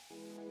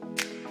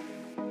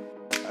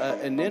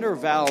an inner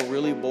vow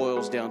really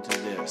boils down to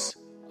this: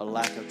 a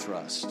lack of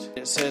trust.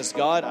 It says,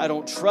 God, I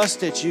don't trust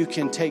that you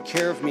can take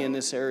care of me in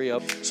this area,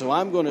 so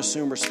I'm going to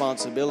assume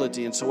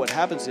responsibility. And so what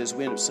happens is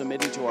we end up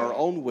submitting to our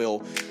own will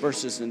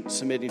versus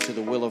submitting to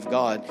the will of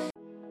God.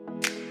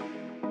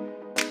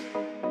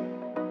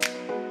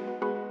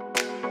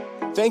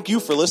 Thank you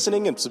for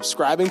listening and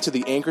subscribing to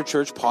the Anchor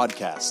Church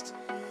podcast.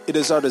 It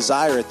is our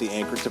desire at the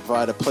Anchor to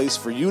provide a place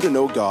for you to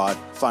know God,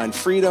 find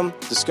freedom,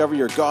 discover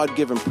your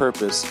God-given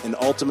purpose, and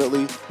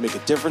ultimately make a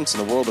difference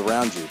in the world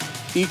around you.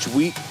 Each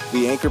week,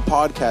 the Anchor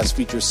podcast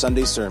features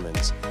Sunday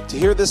sermons. To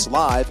hear this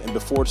live and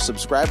before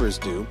subscribers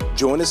do,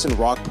 join us in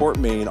Rockport,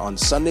 Maine on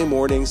Sunday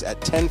mornings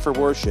at 10 for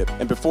worship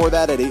and before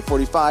that at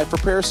 8:45 for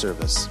prayer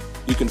service.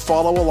 You can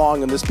follow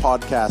along in this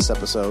podcast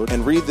episode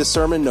and read the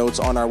sermon notes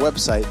on our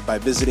website by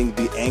visiting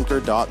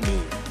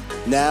theanchor.me.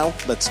 Now,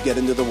 let's get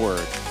into the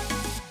Word.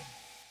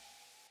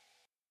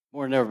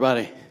 Morning,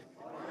 everybody.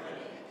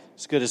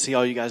 It's good to see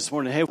all you guys this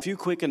morning. Hey, a few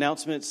quick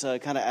announcements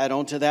kind of add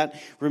on to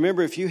that.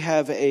 Remember, if you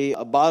have a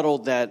bottle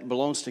that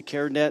belongs to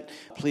CareNet,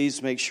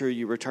 please make sure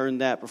you return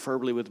that,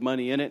 preferably with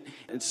money in it.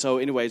 And so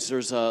anyways,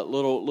 there's a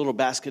little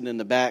basket in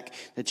the back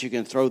that you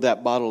can throw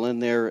that bottle in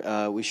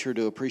there. We sure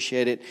do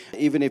appreciate it.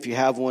 Even if you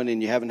have one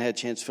and you haven't had a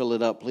chance to fill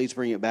it up, please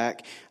bring it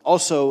back.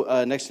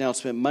 Also, next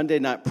announcement, Monday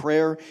night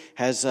prayer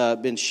has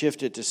been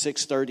shifted to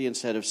 6:30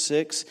 instead of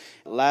 6.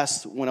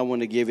 Last one I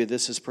want to give you,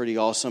 this is pretty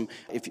awesome.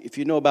 If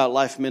you know about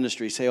Life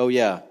Ministry, say, oh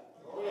yeah.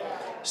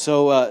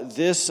 So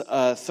this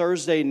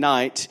Thursday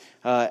night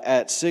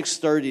at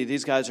 6:30,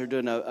 these guys are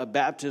doing a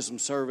baptism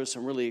service.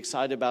 I'm really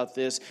excited about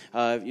this.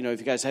 If you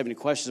guys have any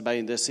questions about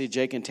any of this, see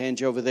Jake and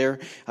Tangi over there.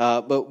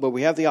 But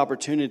we have the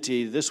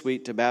opportunity this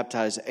week to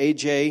baptize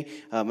AJ,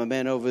 my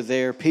man over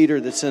there, Peter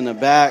that's in the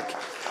back.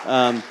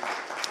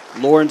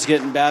 Lauren's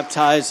getting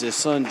baptized, his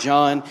son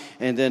John,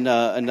 and then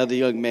another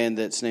young man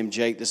that's named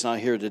Jake that's not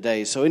here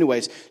today. So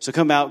anyways, so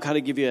come out, kind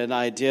of give you an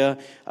idea.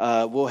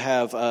 We'll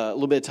have a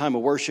little bit of time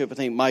of worship. I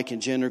think Mike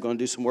and Jen are going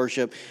to do some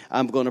worship.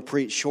 I'm going to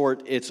preach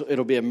short.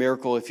 It'll be a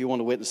miracle. If you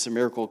want to witness a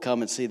miracle,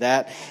 come and see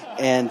that.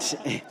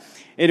 And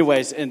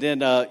anyways, and then,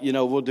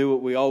 we'll do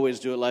what we always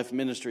do at Life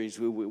Ministries.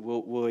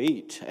 We'll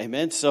eat.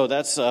 Amen. So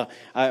that's, am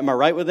I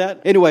right with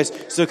that? Anyways,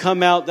 so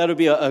come out. That'll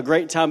be a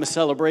great time of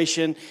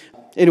celebration.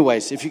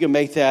 Anyways, if you can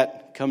make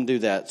that, come do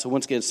that. So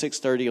once again,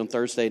 6:30 on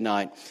Thursday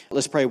night.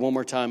 Let's pray one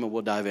more time and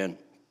we'll dive in.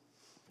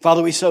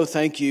 Father, we so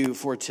thank you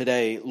for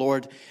today.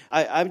 Lord,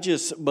 I'm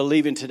just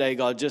believing today,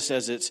 God, just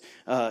as it's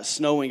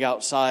snowing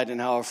outside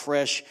and how a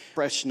fresh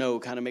snow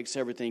kind of makes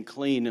everything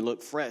clean and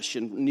look fresh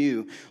and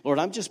new. Lord,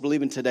 I'm just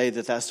believing today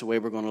that that's the way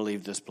we're going to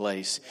leave this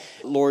place.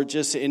 Lord,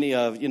 just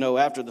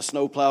after the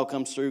snowplow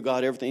comes through,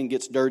 God, everything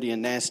gets dirty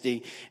and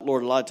nasty.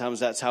 Lord, a lot of times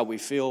that's how we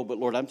feel. But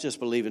Lord, I'm just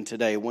believing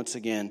today, once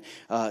again,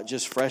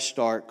 just fresh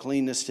start,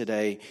 cleanness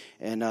today.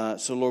 And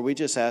so, Lord, we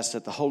just ask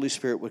that the Holy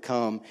Spirit would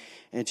come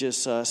and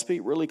just speak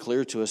really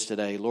clear to us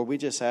today. Lord, we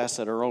just ask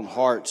that our own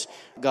hearts,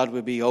 God,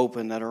 would be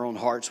open, that our own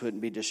hearts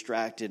wouldn't be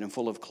distracted and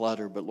full of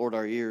clutter. But Lord,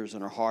 our ears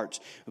and our hearts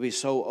would be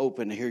so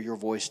open to hear your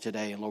voice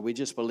today. And Lord, we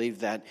just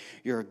believe that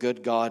you're a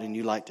good God and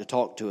you like to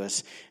talk to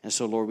us. And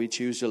so, Lord, we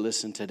choose to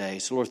listen today.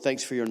 So, Lord,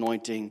 thanks for your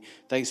anointing.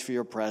 Thanks for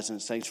your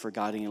presence. Thanks for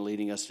guiding and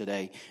leading us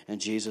today. In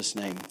Jesus'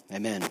 name,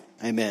 amen.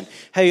 Amen.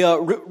 Hey,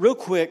 real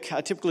quick,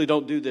 I typically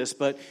don't do this,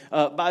 but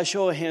by a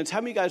show of hands, how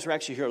many of you guys were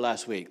actually here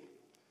last week?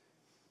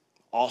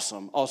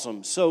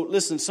 Awesome. So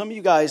listen, some of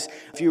you guys,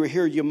 if you were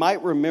here, you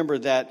might remember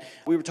that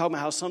we were talking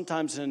about how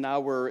sometimes in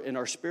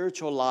our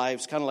spiritual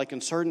lives, kind of like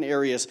in certain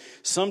areas,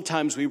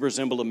 sometimes we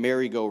resemble a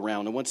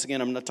merry-go-round. And once again,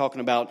 I'm not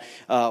talking about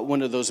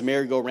one of those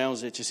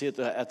merry-go-rounds that you see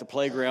at the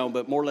playground,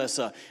 but more or less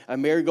a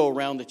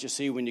merry-go-round that you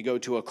see when you go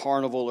to a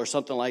carnival or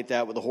something like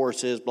that with the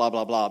horses, blah,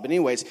 blah, blah. But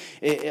anyways,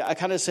 I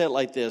kind of say it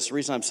like this. The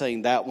reason I'm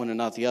saying that one and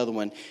not the other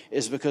one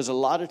is because a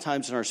lot of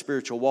times in our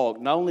spiritual walk,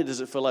 not only does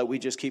it feel like we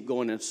just keep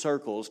going in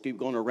circles, keep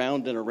going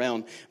around and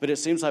around, but it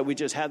seems like we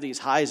just have these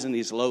highs and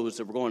these lows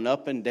that we're going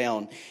up and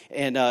down.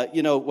 And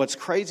what's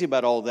crazy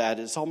about all that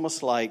is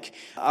almost like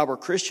our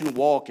Christian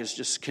walk is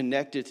just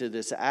connected to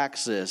this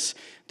axis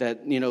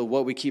that,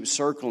 what we keep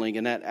circling.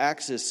 And that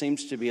axis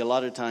seems to be a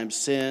lot of times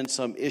sin,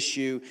 some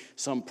issue,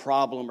 some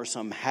problem, or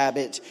some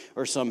habit,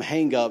 or some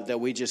hang up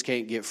that we just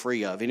can't get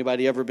free of.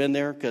 Anybody ever been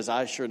there? Because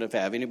I sure enough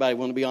have. Anybody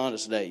want to be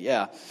honest today?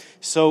 Yeah.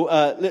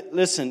 So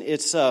listen,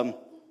 it's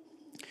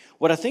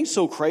what I think's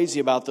so crazy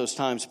about those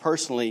times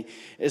personally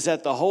is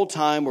that the whole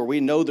time where we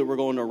know that we're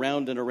going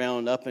around and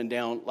around, up and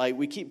down, like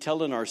we keep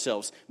telling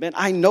ourselves, man,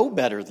 I know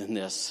better than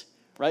this.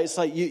 Right? It's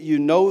like you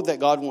know that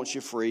God wants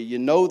you free. You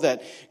know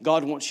that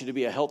God wants you to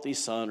be a healthy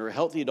son or a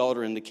healthy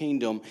daughter in the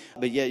kingdom,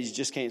 but yet you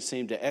just can't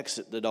seem to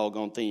exit the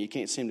doggone thing. You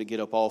can't seem to get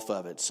up off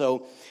of it.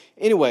 So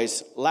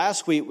anyways,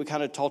 last week we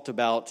kind of talked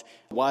about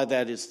why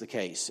that is the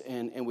case.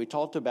 And we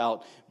talked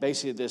about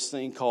basically this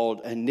thing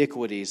called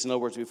iniquities. In other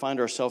words, we find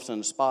ourselves in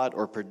a spot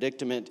or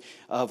predicament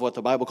of what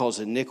the Bible calls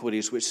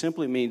iniquities, which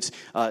simply means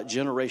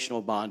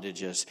generational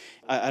bondages.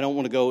 I don't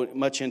want to go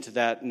much into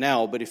that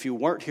now, but if you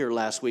weren't here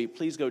last week,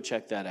 please go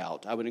check that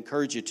out. I would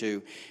encourage you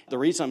to. The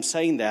reason I'm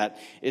saying that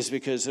is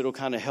because it'll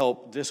kind of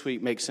help this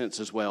week make sense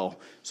as well.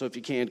 So if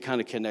you can, kind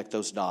of connect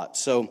those dots.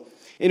 So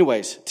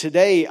anyways,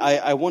 today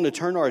I want to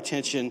turn our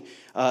attention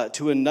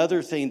to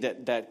another thing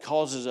that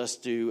causes us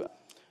to,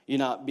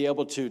 be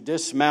able to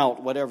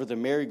dismount whatever the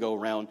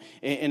merry-go-round.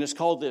 And it's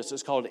called this.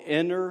 It's called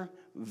inner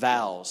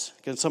vows.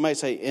 Can somebody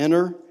say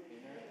inner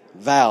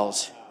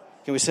vows?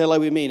 Can we say it like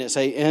we mean it?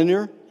 Say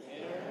inner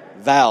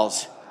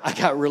vows. I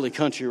got really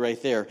country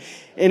right there.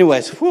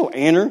 Anyways,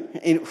 inner.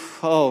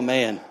 Oh,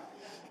 man.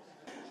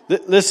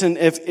 Listen,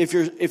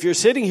 if you're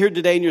sitting here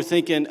today and you're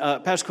thinking,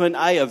 Pastor Quinn,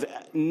 I have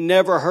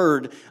never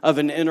heard of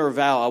an inner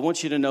vow, I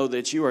want you to know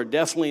that you are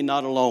definitely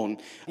not alone.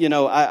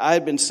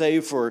 I've been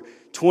saved for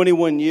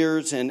 21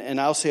 years, and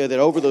I'll say that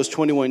over those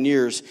 21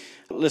 years,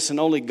 listen,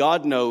 only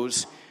God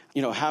knows,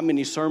 how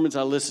many sermons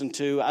I listened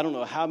to. I don't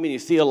know how many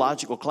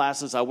theological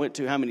classes I went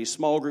to, how many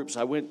small groups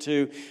I went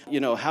to,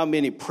 how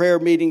many prayer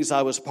meetings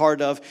I was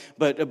part of.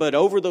 But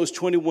over those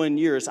 21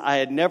 years, I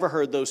had never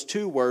heard those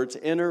two words,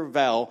 inner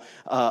vow,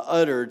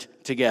 uttered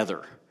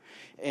together.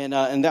 And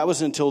that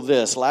was until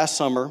this. Last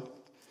summer,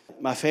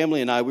 my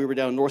family and I, we were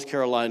down in North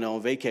Carolina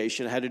on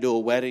vacation. I had to do a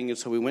wedding, and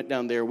so we went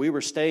down there. We were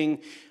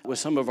staying with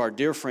some of our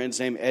dear friends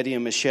named Eddie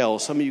and Michelle.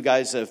 Some of you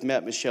guys have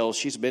met Michelle.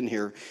 She's been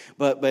here.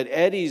 But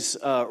Eddie's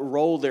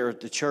role there at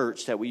the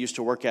church that we used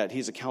to work at,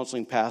 he's a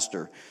counseling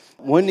pastor.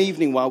 One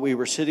evening while we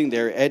were sitting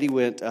there, Eddie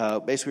went,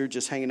 basically we were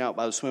just hanging out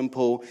by the swimming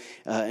pool,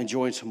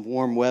 enjoying some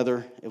warm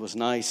weather. It was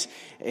nice.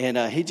 And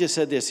he just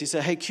said this. He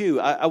said, hey, Q,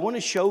 I want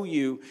to show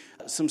you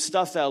some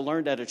stuff that I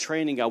learned at a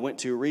training I went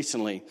to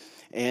recently.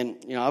 And,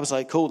 I was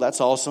like, cool, that's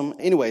awesome.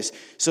 Anyways,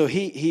 so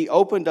he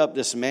opened up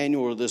this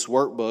manual, this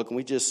workbook, and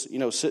we just,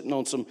 sitting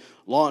on some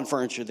lawn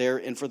furniture there.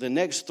 And for the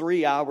next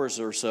 3 hours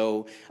or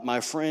so,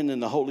 my friend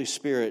and the Holy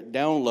Spirit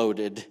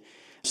downloaded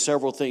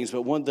several things.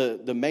 But one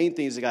of the main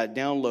things that got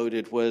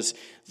downloaded was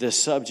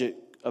this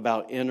subject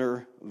about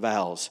inner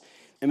vows.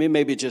 Let me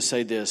maybe just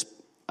say this.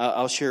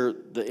 I'll share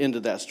the end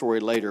of that story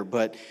later.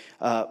 But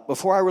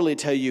before I really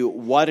tell you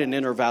what an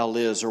inner vow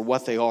is or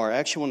what they are, I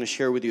actually want to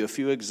share with you a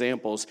few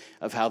examples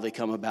of how they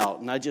come about.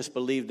 And I just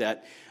believe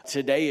that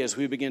today, as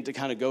we begin to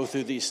kind of go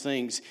through these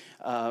things,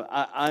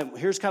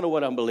 here's kind of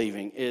what I'm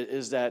believing,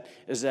 is that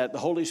the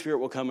Holy Spirit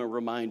will come and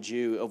remind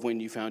you of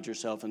when you found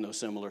yourself in those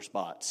similar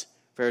spots.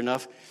 Fair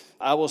enough?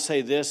 I will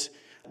say this.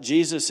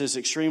 Jesus is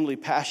extremely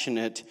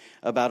passionate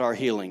about our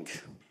healing.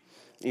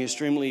 He's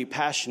extremely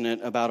passionate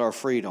about our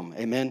freedom.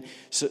 Amen.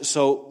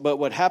 But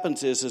what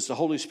happens is the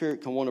Holy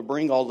Spirit can want to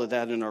bring all of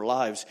that in our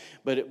lives,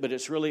 but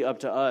it's really up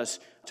to us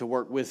to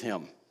work with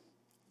Him.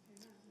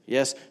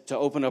 Yes, to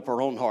open up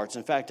our own hearts.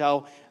 In fact,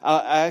 I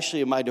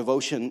actually in my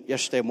devotion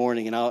yesterday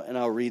morning, and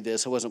I'll read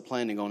this. I wasn't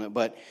planning on it,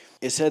 but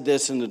it said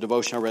this in the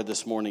devotion I read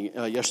this morning,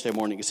 yesterday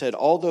morning. It said,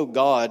 although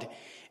God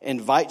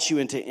invites you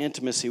into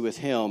intimacy with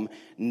Him,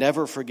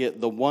 never forget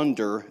the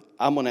wonder,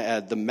 I'm going to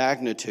add the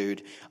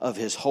magnitude of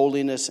His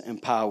holiness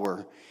and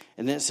power.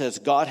 And then it says,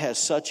 God has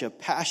such a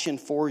passion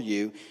for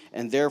you,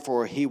 and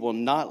therefore He will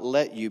not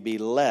let you be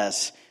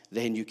less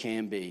than you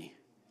can be.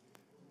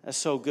 That's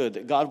so good,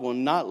 that God will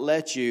not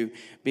let you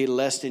be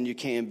less than you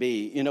can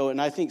be. And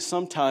I think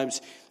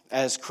sometimes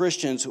as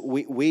Christians,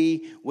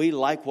 we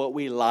like what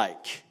we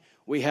like.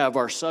 We have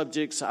our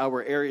subjects,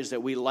 our areas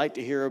that we like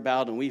to hear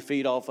about and we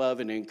feed off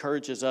of, and it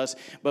encourages us,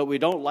 but we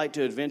don't like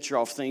to adventure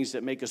off things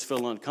that make us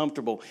feel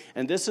uncomfortable.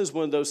 And this is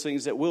one of those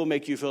things that will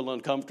make you feel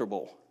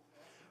uncomfortable,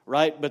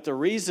 right? But the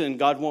reason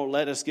God won't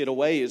let us get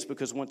away is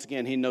because, once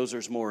again, He knows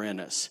there's more in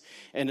us.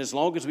 And as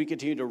long as we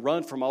continue to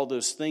run from all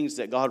those things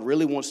that God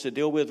really wants to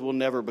deal with, we'll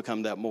never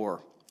become that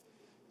more.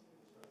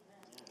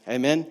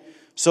 Amen?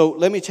 So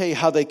let me tell you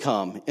how they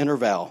come, inner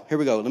vow. Here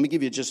we go. Let me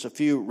give you just a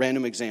few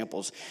random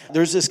examples.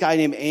 There's this guy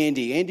named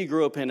Andy. Andy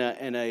grew up in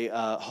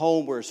a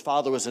home where his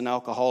father was an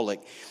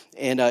alcoholic.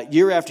 And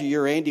year after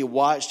year, Andy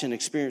watched and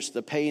experienced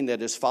the pain that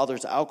his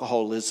father's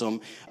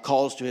alcoholism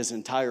caused to his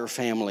entire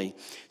family.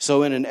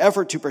 So in an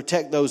effort to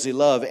protect those he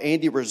loved,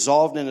 Andy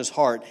resolved in his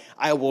heart,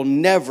 I will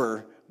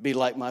never be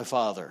like my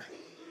father.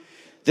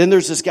 Then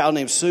there's this gal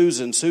named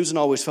Susan. Susan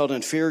always felt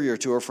inferior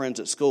to her friends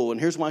at school. And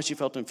here's why she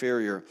felt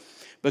inferior.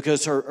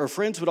 Because her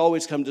friends would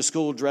always come to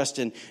school dressed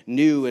in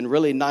new and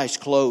really nice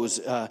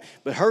clothes.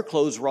 But her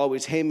clothes were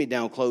always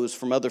hand-me-down clothes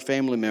from other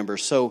family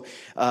members. So,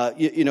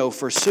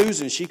 for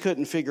Susan, she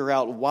couldn't figure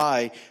out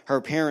why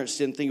her parents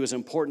didn't think it was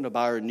important to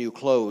buy her new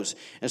clothes.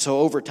 And so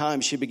over time,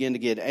 she began to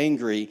get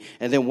angry.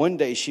 And then one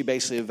day, she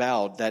basically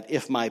vowed that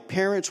if my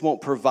parents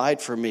won't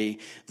provide for me,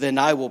 then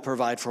I will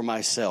provide for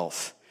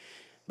myself.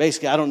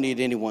 Basically, I don't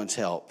need anyone's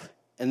help.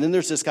 And then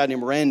there's this guy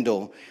named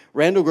Randall.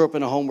 Randall grew up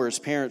in a home where his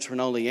parents were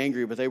not only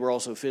angry, but they were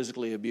also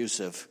physically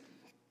abusive.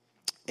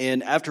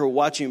 And after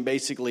watching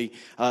basically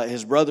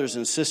his brothers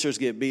and sisters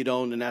get beat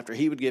on, and after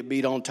he would get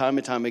beat on time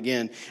and time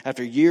again,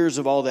 after years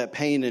of all that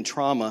pain and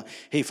trauma,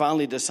 he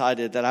finally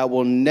decided that I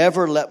will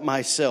never let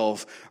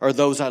myself or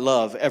those I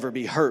love ever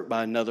be hurt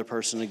by another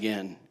person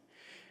again.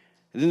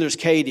 And then there's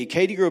Katie.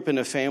 Katie grew up in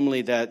a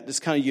family that is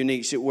kind of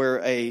unique,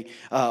 where a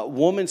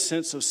woman's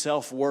sense of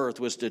self-worth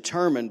was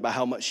determined by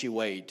how much she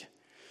weighed.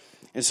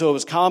 And so it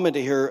was common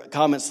to hear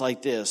comments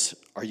like this: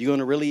 "Are you going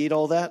to really eat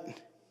all that?"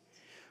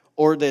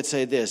 Or they'd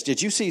say this: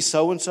 "Did you see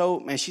so-and-so?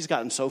 Man, she's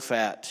gotten so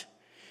fat."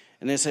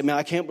 And they'd say, "Man,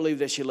 I can't believe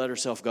that she let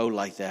herself go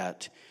like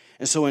that."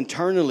 And so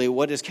internally,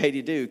 what does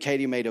Katie do?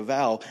 Katie made a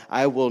vow: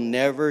 I will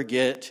never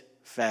get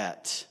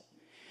fat.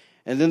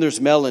 And then there's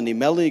Melanie.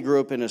 Melanie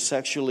grew up in a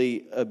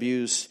sexually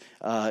abusive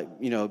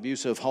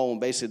home.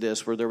 Basically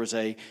this, where there was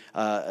an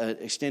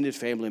extended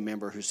family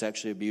member who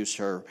sexually abused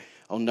her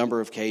on a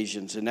number of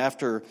occasions. And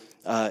after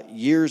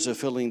years of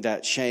feeling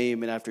that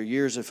shame and after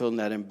years of feeling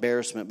that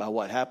embarrassment by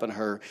what happened to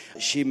her,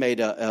 she made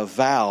a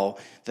vow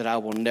that I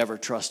will never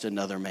trust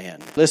another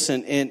man.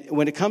 Listen, and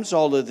when it comes to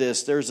all of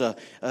this, there's an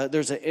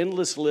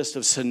endless list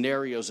of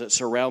scenarios that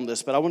surround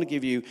this, but I want to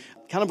give you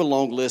kind of a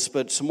long list,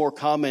 but some more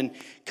common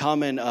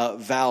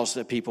vows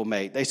that people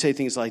make. They say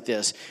things like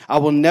this: I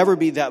will never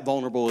be that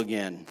vulnerable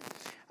again.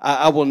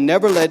 I will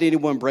never let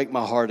anyone break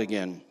my heart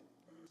again.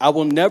 I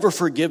will never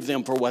forgive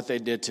them for what they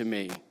did to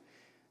me.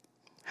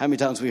 How many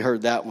times we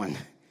heard that one?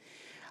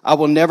 I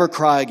will never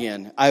cry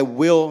again. I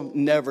will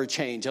never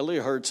change. I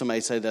literally heard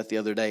somebody say that the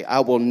other day.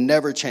 I will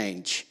never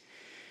change.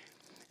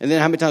 And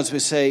then how many times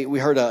we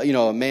heard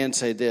a man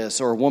say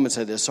this, or a woman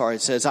say this,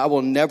 it says, I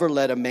will never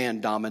let a man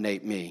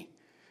dominate me.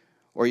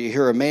 Or you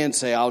hear a man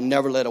say, I'll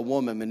never let a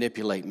woman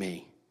manipulate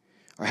me.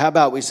 Or how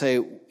about we say,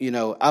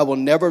 I will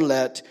never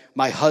let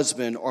my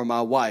husband or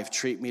my wife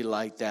treat me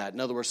like that. In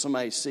other words,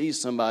 somebody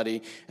sees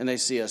somebody and they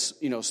see a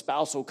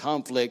spousal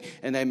conflict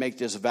and they make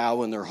this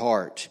vow in their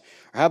heart.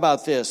 Or how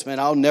about this?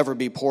 Man, I'll never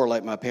be poor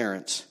like my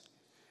parents.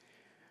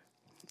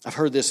 I've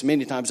heard this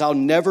many times. I'll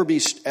never be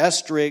as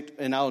strict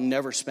and I'll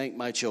never spank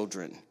my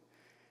children.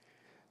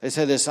 They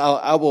say this: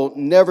 I will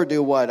never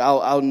do what?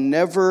 I'll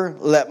never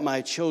let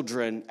my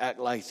children act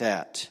like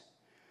that.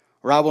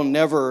 Or I will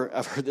never,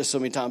 I've heard this so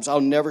many times,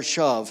 I'll never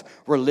shove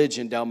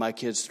religion down my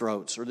kids'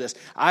 throats. Or this: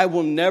 I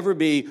will never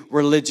be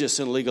religious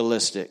and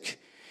legalistic.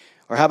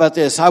 Or how about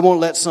this? I won't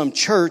let some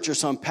church or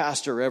some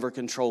pastor ever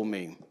control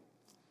me.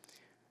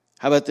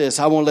 How about this?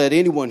 I won't let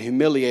anyone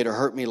humiliate or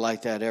hurt me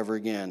like that ever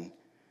again.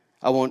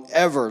 I won't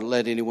ever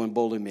let anyone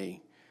bully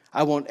me.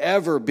 I won't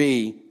ever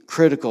be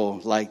critical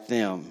like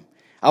them.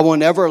 I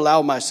won't ever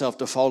allow myself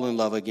to fall in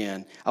love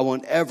again. I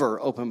won't ever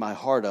open my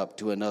heart up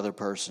to another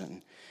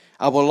person.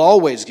 I will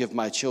always give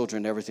my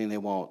children everything they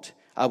want.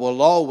 I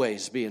will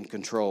always be in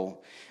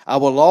control. I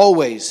will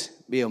always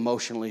be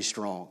emotionally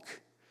strong.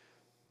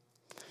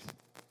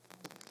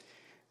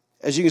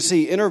 As you can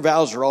see, inner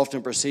vows are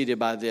often preceded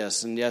by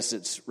this. And yes,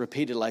 it's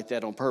repeated like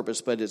that on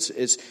purpose, but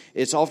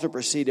it's often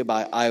preceded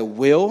by I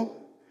will,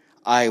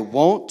 I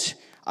won't,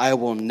 I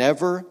will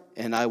never,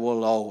 and I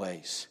will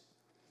always.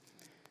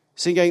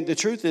 See, gang, the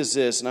truth is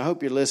this, and I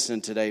hope you're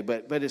listening today,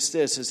 but it's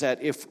this, is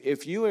that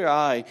if you or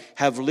I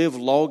have lived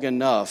long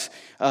enough,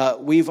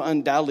 we've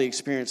undoubtedly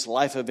experienced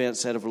life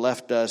events that have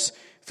left us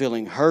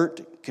feeling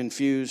hurt,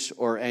 confused,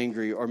 or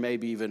angry, or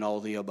maybe even all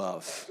the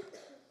above.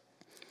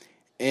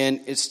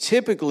 And it's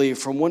typically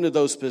from one of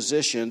those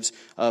positions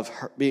of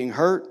being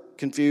hurt,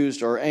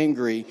 confused, or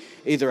angry,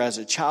 either as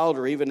a child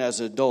or even as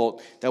an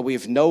adult, that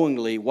we've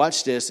knowingly,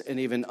 watched this, and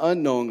even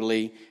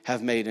unknowingly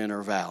have made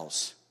inner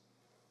vows.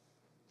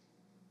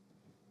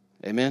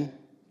 Amen?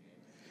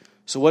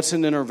 So what's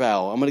an inner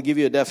vow? I'm going to give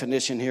you a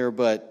definition here,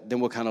 but then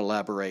we'll kind of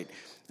elaborate.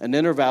 An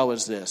inner vow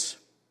is this.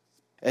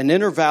 An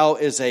inner vow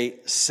is a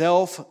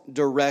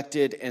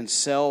self-directed and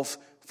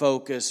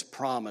self-focused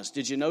promise.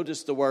 Did you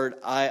notice the word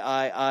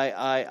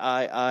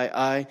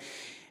I?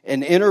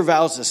 An inner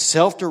vow is a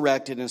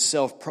self-directed and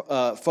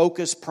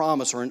self-focused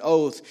promise or an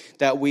oath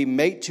that we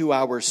make to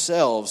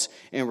ourselves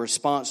in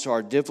response to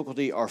our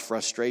difficulty, our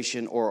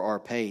frustration, or our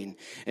pain.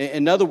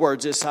 In other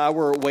words, it's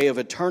our way of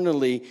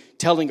eternally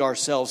telling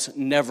ourselves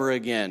never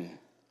again.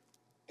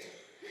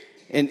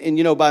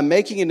 And by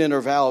making an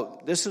inner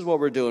vow, this is what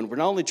we're doing. We're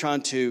not only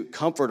trying to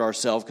comfort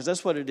ourselves, because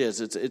that's what it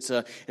is. It's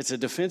a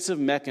defensive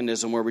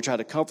mechanism where we try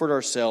to comfort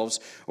ourselves,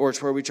 or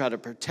it's where we try to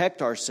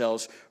protect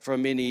ourselves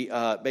from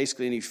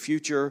any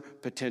future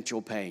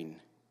potential pain.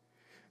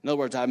 In other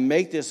words, I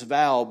make this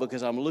vow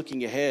because I'm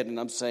looking ahead and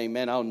I'm saying,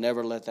 man, I'll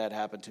never let that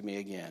happen to me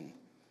again.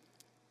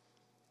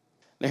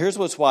 Now, here's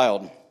what's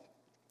wild.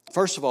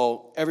 First of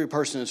all, every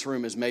person in this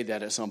room has made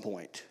that at some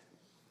point.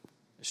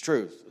 It's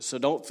true. So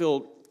don't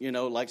feel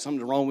like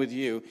something's wrong with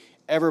you.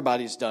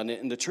 Everybody's done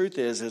it. And the truth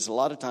is a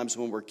lot of times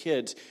when we're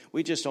kids,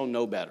 we just don't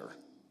know better,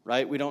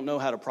 right? We don't know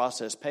how to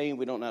process pain.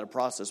 We don't know how to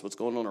process what's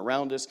going on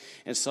around us.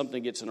 And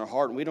something gets in our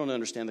heart, and we don't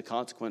understand the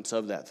consequence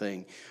of that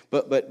thing.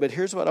 But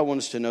here's what I want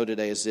us to know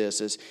today is this,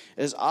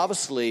 is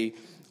obviously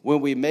when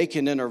we make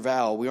an inner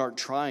vow, we aren't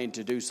trying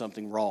to do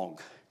something wrong.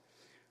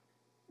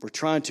 We're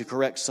trying to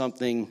correct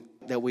something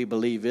that we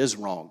believe is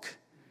wrong.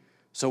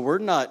 So we're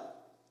not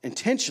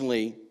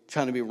intentionally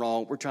trying to be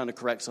wrong. We're trying to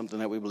correct something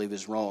that we believe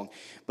is wrong.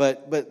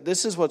 But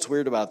this is what's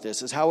weird about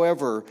this is,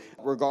 however,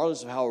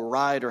 regardless of how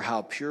right or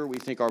how pure we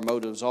think our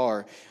motives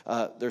are,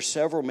 there's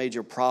several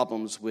major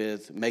problems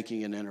with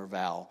making an inner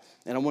vow.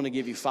 And I want to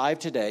give you 5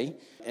 today,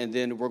 and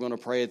then we're going to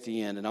pray at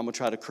the end. And I'm going to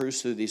try to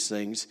cruise through these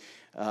things.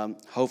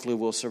 Hopefully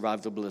we'll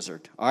survive the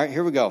blizzard. All right,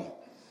 here we go.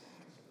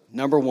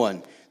 Number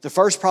 1. The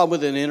first problem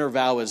with an inner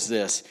vow is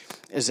this,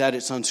 is that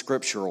it's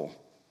unscriptural.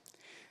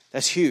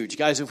 That's huge.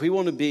 Guys, if we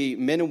want to be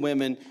men and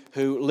women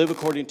who live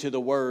according to the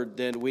word,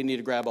 then we need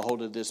to grab a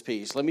hold of this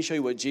piece. Let me show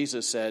you what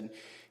Jesus said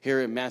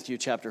here in Matthew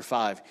chapter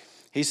 5.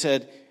 He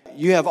said,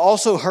 "You have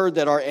also heard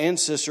that our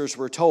ancestors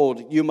were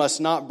told, 'You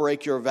must not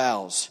break your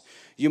vows.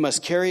 You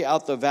must carry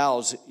out the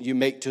vows you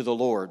make to the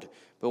Lord.'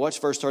 But watch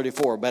verse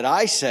 34. 'But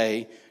I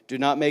say, do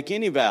not make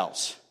any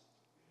vows.'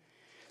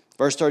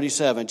 Verse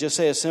 37, just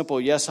say a simple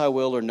yes, I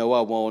will, or no,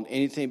 I won't.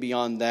 Anything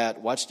beyond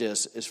that, watch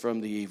this, is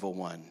from the evil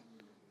one."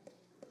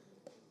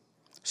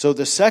 So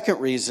the second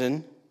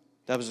reason,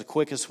 that was the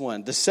quickest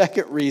one. The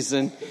second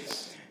reason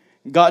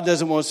God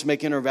doesn't want us to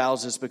make inner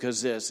vows is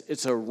because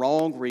it's a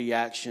wrong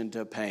reaction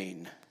to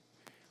pain.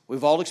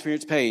 We've all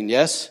experienced pain,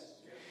 yes?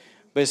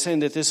 But it's saying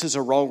that this is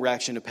a wrong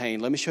reaction to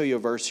pain. Let me show you a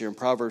verse here in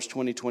Proverbs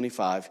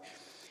 20:25.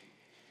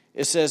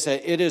 It says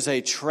that it is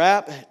a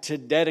trap to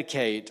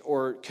dedicate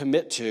or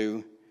commit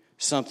to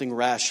something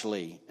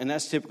rashly. And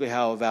that's typically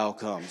how a vow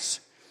comes.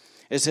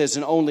 It says,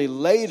 and only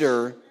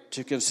later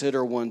to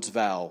consider one's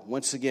vow.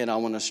 Once again, I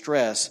want to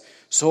stress,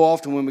 so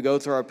often when we go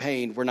through our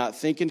pain, we're not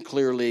thinking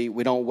clearly.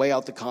 We don't weigh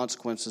out the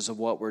consequences of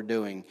what we're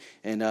doing.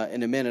 And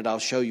in a minute, I'll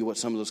show you what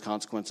some of those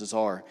consequences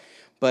are.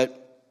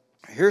 But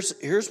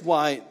here's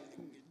why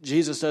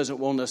Jesus doesn't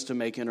want us to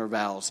make inner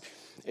vows.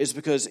 It's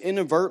because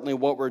inadvertently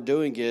what we're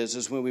doing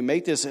is when we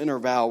make this inner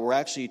vow, we're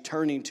actually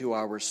turning to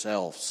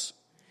ourselves.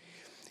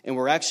 And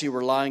we're actually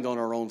relying on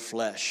our own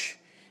flesh.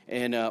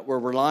 And we're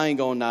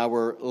relying on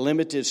our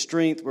limited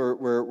strength. We're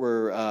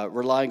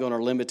relying on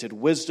our limited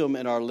wisdom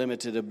and our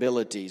limited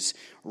abilities,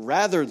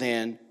 rather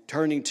than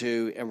turning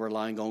to and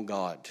relying on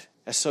God.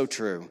 That's so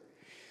true.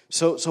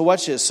 So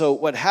watch this. So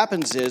what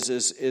happens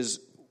is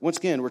once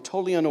again, we're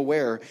totally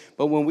unaware.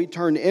 But when we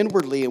turn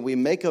inwardly and we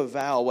make a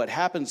vow, what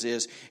happens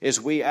is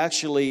we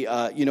actually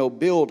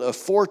build a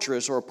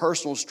fortress or a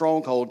personal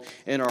stronghold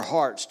in our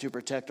hearts to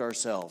protect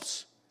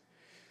ourselves.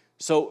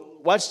 So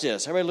watch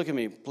this. Everybody look at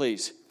me,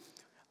 please.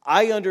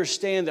 I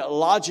understand that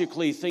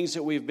logically things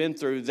that we've been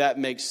through, that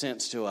makes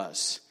sense to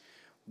us.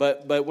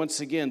 But once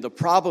again, the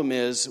problem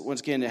is,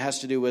 it has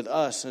to do with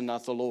us and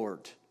not the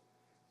Lord.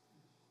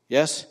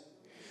 Yes?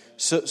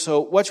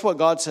 So watch what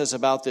God says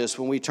about this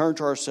when we turn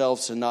to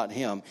ourselves and not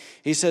Him.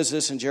 He says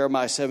this in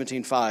Jeremiah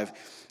 17:5.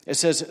 It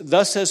says,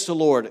 "Thus says the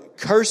Lord,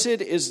 cursed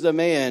is the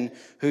man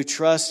who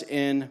trusts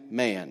in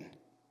man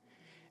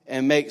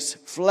and makes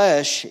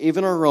flesh,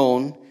 even our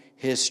own,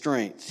 his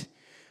strength.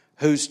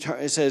 Whose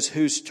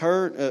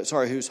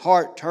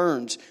heart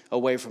turns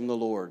away from the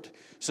Lord."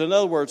 So in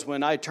other words,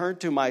 when I turn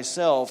to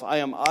myself, I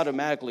am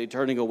automatically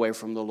turning away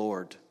from the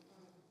Lord.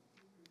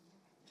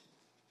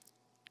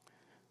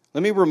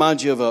 Let me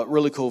remind you of a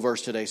really cool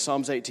verse today,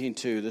 Psalms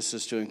 18:2. This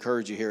is to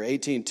encourage you here.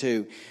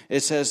 18:2.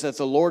 It says that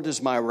the Lord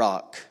is my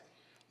rock,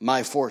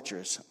 my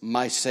fortress,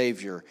 my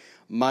Savior.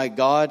 My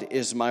God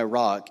is my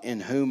rock,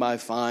 in whom I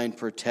find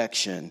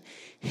protection.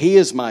 He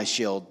is my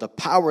shield, the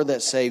power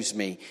that saves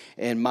me,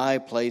 and my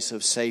place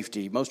of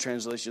safety. Most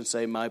translations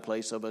say my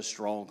place of a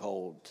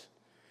stronghold.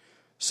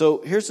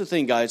 So here's the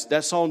thing, guys.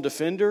 That song,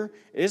 Defender,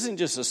 isn't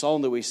just a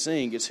song that we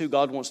sing. It's who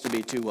God wants to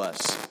be to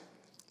us.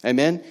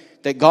 Amen?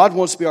 That God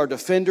wants to be our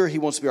defender. He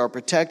wants to be our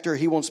protector.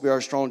 He wants to be our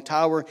strong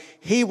tower.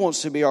 He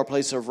wants to be our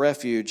place of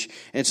refuge.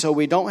 And so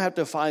we don't have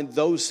to find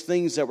those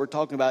things that we're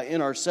talking about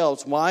in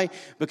ourselves. Why?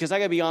 Because I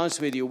got to be honest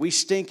with you, we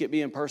stink at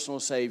being personal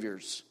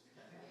saviors.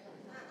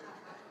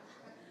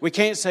 We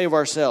can't save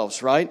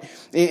ourselves, right?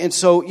 And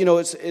so, in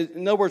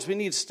other words, we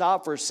need to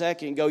stop for a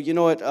second and go, you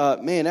know what,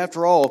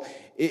 after all,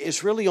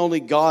 it's really only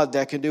God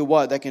that can do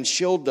what? That can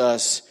shield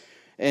us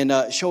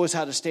and show us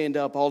how to stand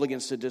up all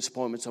against the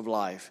disappointments of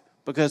life.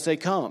 Because they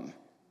come.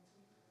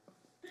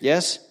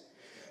 Yes?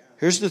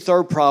 Here's the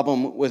third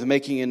problem with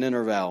making an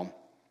inner vow.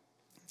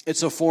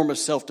 It's a form of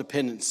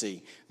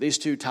self-dependency. These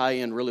two tie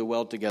in really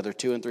well together,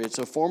 2 and 3. It's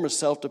a form of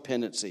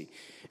self-dependency.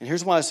 And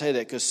here's why I say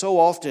that. Because so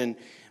often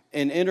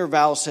an inner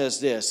vow says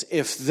this: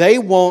 if they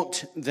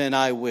won't, then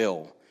I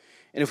will.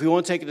 And if we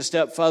want to take it a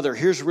step further,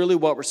 here's really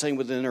what we're saying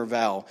with an inner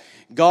vow.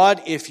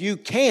 God, if you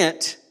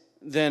can't,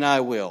 then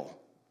I will.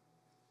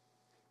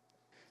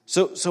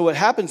 So what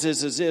happens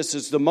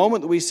is the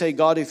moment that we say,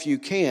 God, if you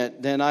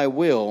can't, then I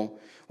will,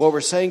 what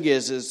we're saying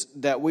is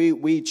that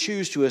we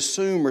choose to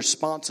assume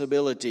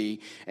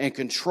responsibility and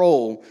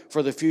control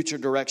for the future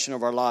direction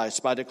of our lives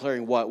by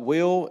declaring what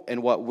will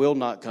and what will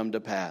not come to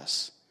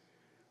pass.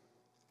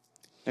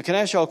 Now, can I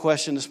ask y'all a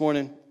question this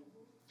morning?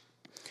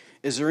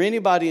 Is there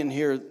anybody in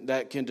here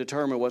that can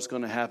determine what's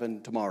going to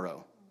happen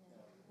tomorrow?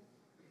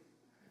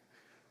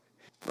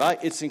 right?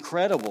 It's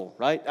incredible,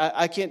 right?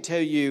 I can't tell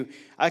you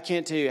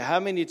how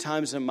many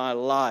times in my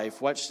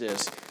life, watch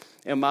this,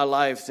 in my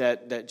life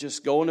that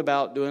just going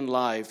about doing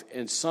life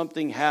and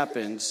something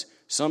happens,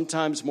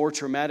 sometimes more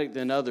traumatic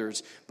than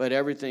others, but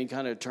everything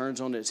kind of turns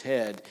on its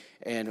head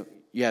and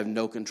you have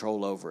no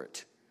control over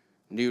it.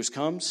 News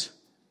comes,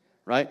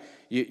 right?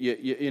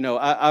 You know,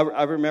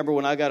 I remember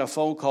when I got a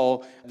phone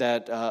call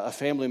that a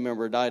family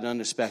member died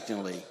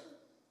unexpectedly.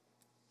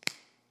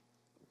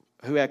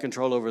 Who had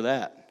control over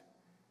that?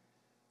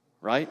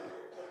 Right?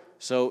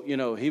 So, you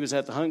know, he was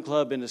at the hunt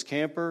club in his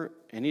camper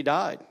and he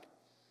died.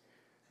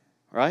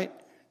 Right?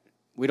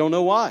 We don't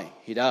know why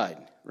he died.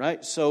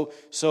 Right? So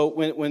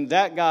when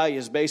that guy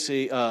is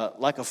basically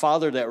like a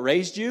father that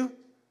raised you,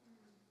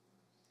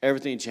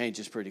 everything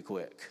changes pretty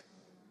quick.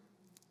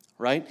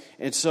 Right?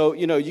 And so,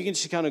 you know, you can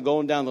just kind of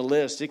going down the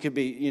list. It could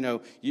be, you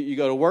know, you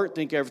go to work,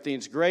 think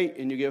everything's great,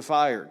 and you get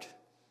fired.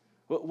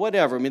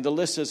 Whatever. I mean, the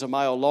list is a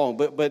mile long.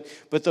 But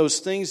those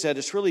things that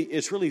it's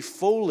really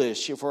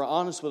foolish, if we're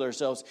honest with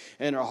ourselves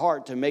in our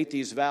heart, to make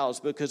these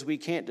vows, because we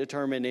can't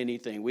determine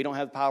anything. We don't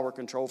have power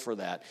control for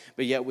that.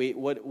 But yet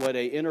what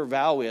a inner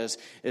vow is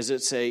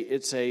it's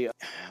a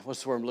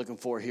what's the word I'm looking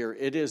for here?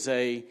 It is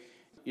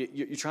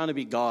you're trying to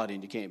be God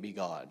and you can't be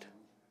God.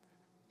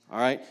 All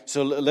right,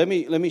 so let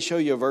me show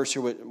you a verse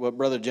here, what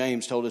Brother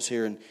James told us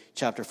here in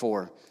chapter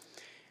 4.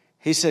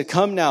 He said,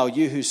 "Come now,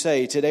 you who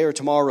say, today or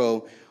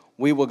tomorrow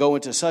we will go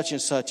into such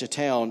and such a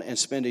town and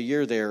spend a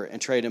year there and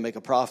trade and make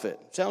a profit."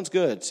 Sounds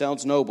good,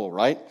 sounds noble,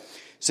 right? It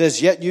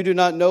says, "Yet you do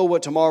not know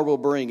what tomorrow will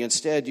bring.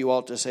 Instead, you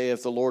ought to say,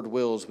 if the Lord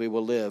wills, we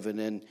will live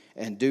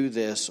and do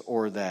this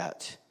or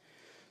that."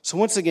 So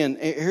once again,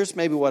 here's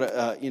maybe what,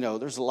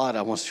 there's a lot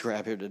I want to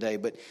grab here today,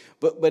 but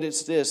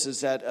it's this,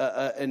 is that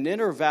an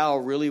inner vow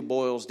really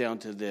boils down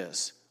to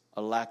this,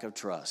 a lack of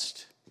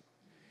trust.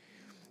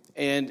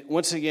 And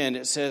once again,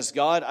 it says,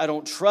 God, I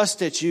don't trust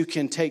that you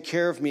can take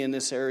care of me in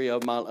this area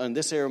of my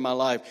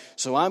life,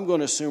 so I'm going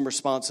to assume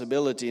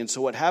responsibility. And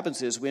so what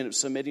happens is we end up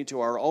submitting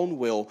to our own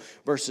will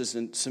versus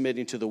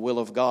submitting to the will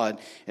of God.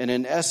 And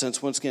in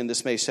essence, once again,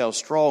 this may sound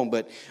strong,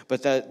 but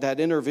that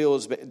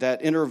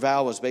inner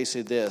vow is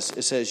basically this.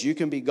 It says, you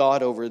can be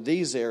God over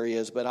these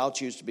areas, but I'll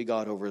choose to be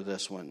God over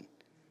this one.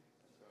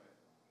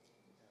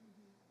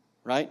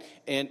 Right?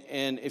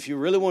 And if you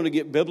really want to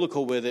get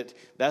biblical with it,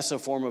 that's a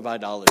form of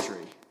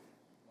idolatry.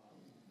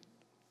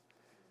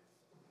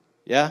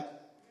 Yeah?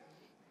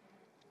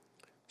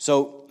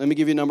 So let me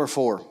give you number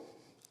 4.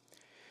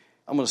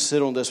 I'm going to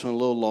sit on this one a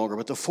little longer.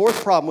 But the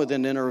fourth problem with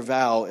an inner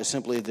vow is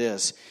simply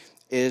this,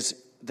 is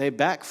they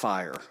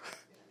backfire.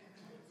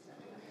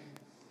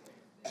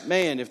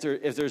 Man, if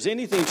there's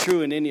anything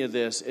true in any of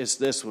this, it's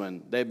this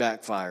one. They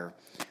backfire.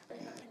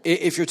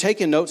 If you're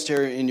taking notes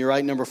here and you're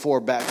writing number 4,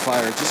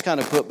 backfire, just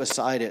kind of put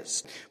beside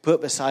it,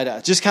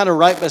 just kind of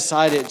right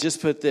beside it,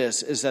 just put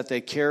this, is that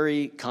they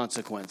carry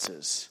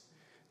consequences.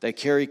 They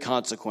carry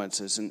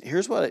consequences. And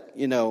here's what,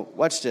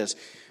 watch this.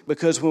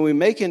 Because when we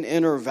make an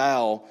inner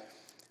vow,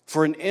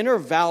 for an inner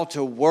vow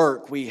to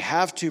work, we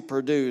have to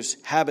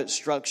produce habit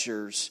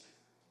structures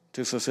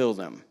to fulfill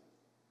them.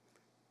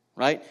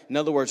 Right? In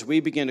other words,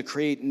 we begin to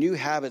create new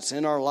habits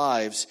in our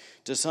lives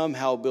to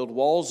somehow build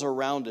walls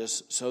around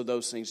us so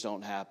those things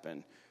don't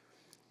happen.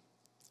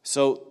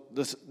 So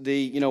we'll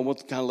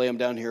kind of lay them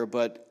down here,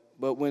 but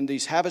when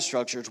these habit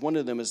structures, one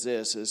of them is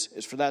this,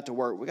 is for that to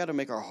work, we got to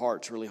make our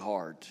hearts really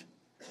hard.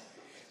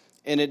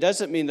 And it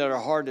doesn't mean that our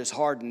heart is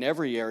hard in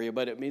every area,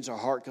 but it means our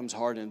heart comes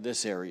hard in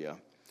this area.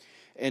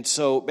 And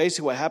so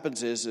basically what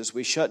happens is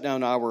we shut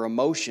down our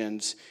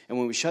emotions, and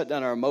when we shut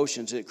down our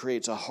emotions, it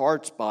creates a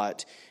hard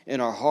spot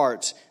in our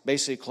hearts,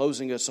 basically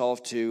closing us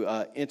off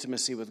to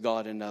intimacy with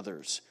God and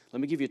others. Let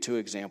me give you 2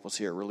 examples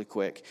here really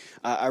quick.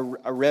 I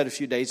read a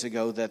few days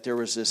ago that there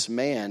was this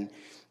man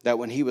that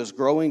when he was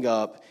growing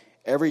up,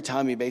 every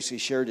time he basically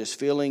shared his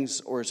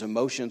feelings or his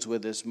emotions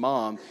with his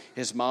mom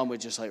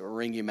would just like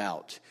wring him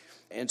out.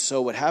 And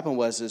so what happened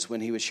was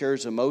when he would share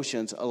his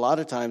emotions, a lot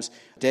of times,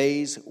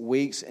 days,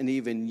 weeks, and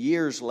even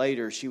years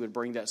later, she would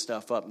bring that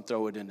stuff up and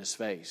throw it in his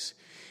face.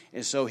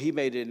 And so he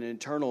made an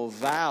internal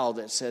vow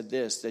that said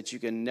this, that you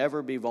can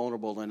never be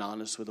vulnerable and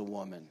honest with a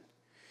woman.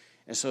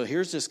 And so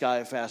here's this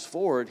guy, fast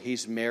forward,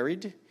 he's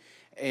married,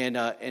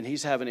 and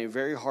he's having a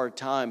very hard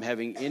time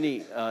having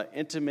any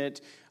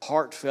intimate,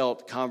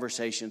 heartfelt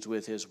conversations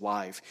with his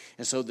wife.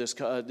 And so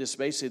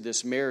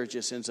this marriage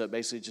just ends up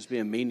basically just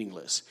being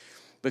meaningless,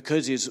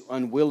 because he's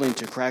unwilling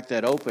to crack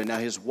that open. Now,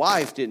 his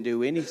wife didn't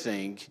do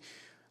anything,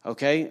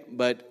 okay,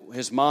 but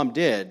his mom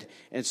did.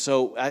 And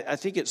so I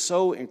think it's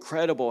so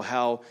incredible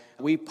how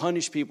we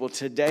punish people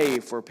today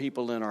for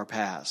people in our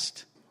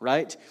past,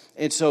 right?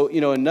 And so,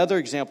 another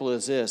example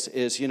is this,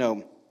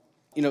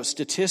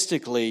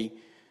 statistically,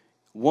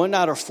 1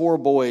 out of 4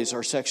 boys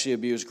are sexually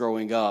abused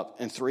growing up,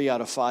 and 3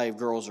 out of 5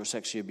 girls are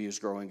sexually abused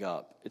growing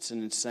up. It's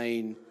an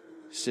insane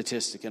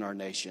statistic in our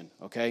nation,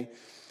 okay?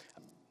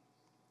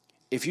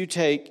 If you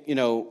take,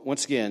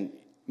 once again,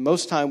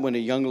 most time when a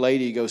young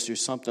lady goes through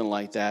something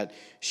like that,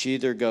 she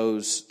either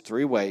goes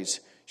 3 ways.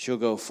 She'll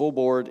go full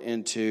board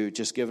into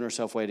just giving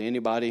herself away to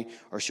anybody,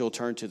 or she'll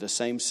turn to the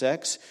same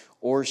sex,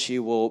 or she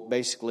will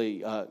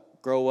basically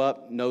grow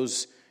up,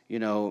 knows,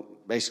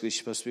 basically she's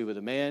supposed to be with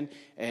a man,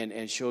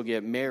 and she'll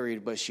get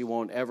married, but she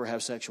won't ever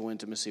have sexual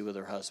intimacy with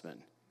her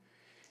husband.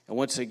 And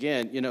once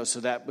again,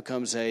 so that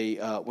becomes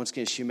once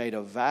again, she made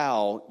a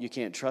vow, you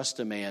can't trust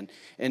a man.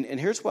 And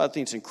here's what I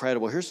think is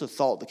incredible. Here's the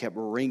thought that kept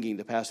ringing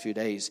the past few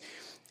days,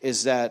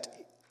 is that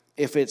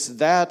if it's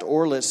that,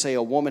 or let's say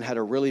a woman had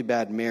a really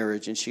bad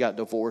marriage and she got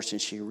divorced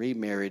and she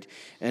remarried,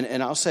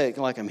 and I'll say it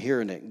like I'm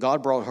hearing it,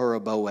 God brought her a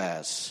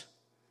Boaz.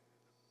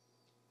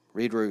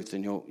 Read Ruth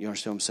and you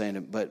understand what I'm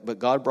saying. But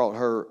God brought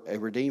her a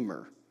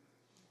redeemer,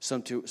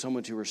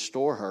 someone to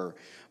restore her.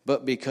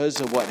 But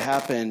because of what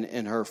happened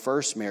in her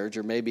first marriage,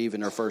 or maybe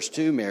even her first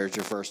two marriages,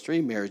 or first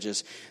three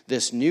marriages,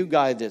 this new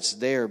guy that's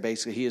there,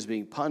 basically he is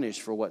being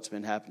punished for what's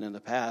been happening in the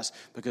past,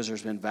 because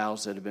there's been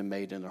vows that have been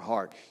made in their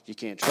heart. You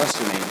can't trust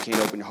a man. You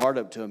can't open your heart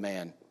up to a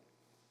man.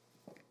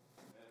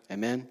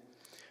 Amen?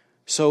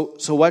 So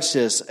watch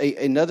this.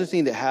 Another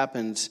thing that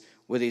happens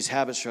with these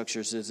habit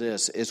structures is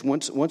this, is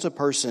once a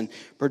person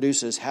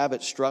produces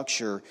habit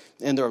structure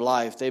in their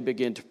life, they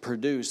begin to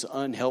produce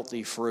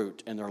unhealthy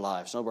fruit in their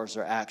lives. In other words,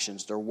 their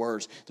actions, their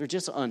words, they're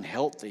just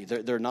unhealthy.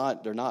 They're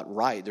not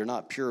right. They're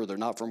not pure. They're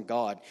not from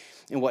God.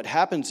 And what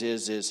happens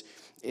is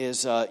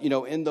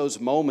in those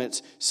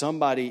moments,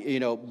 somebody,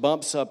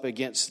 bumps up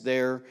against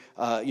their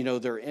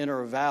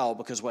inner vow,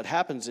 because what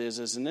happens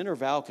is an inner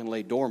vow can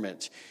lay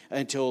dormant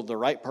until the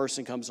right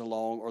person comes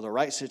along, or the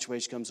right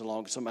situation comes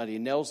along, somebody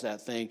nails that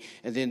thing,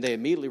 and then they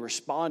immediately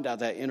respond out of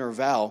that inner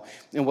vow.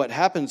 And what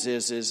happens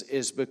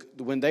is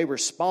when they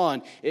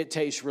respond, it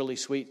tastes really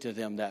sweet to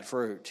them, that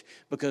fruit,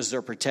 because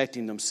they're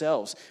protecting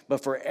themselves.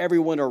 But for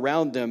everyone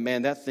around them,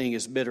 man, that thing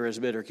is bitter as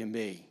bitter can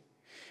be.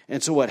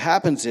 And so what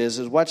happens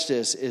is watch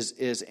this,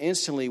 is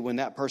instantly when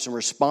that person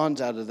responds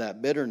out of that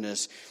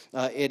bitterness,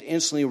 it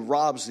instantly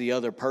robs the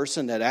other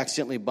person that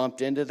accidentally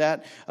bumped into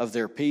that of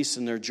their peace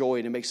and their joy,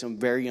 and it makes them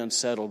very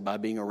unsettled by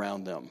being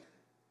around them.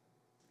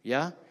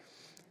 Yeah?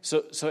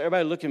 So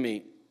everybody look at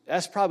me.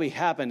 That's probably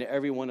happened to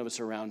every one of us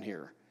around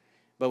here.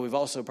 But we've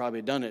also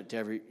probably done it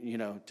to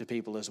to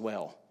people as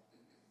well,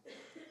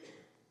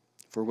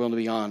 if we're willing to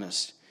be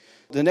honest.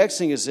 The next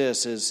thing is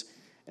this,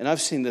 and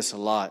I've seen this a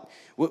lot.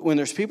 When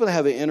there's people that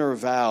have an inner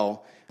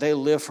vow, they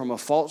live from a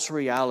false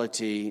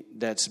reality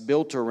that's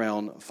built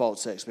around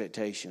false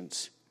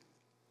expectations.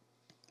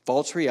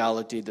 False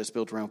reality that's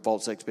built around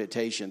false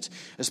expectations.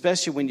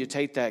 Especially when you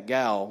take that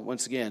gal,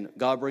 once again,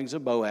 God brings a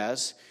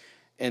Boaz,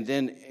 and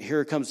then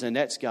here comes the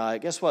next guy.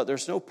 Guess what?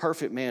 There's no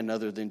perfect man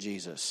other than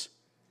Jesus.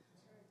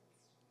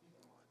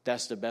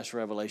 That's the best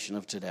revelation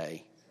of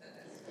today.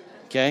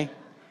 Okay?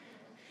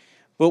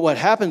 But what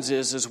happens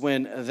is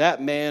when that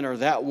man or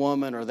that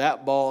woman or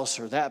that boss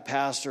or that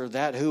pastor,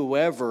 that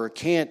whoever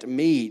can't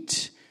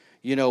meet,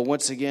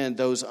 once again,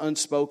 those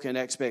unspoken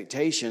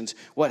expectations,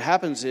 what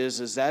happens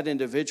is that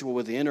individual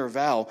with the inner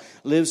vow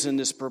lives in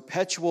this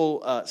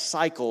perpetual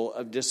cycle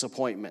of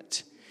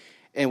disappointment.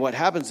 And what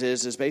happens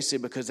is basically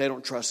because they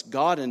don't trust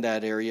God in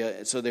that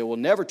area, so they will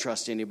never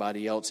trust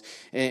anybody else.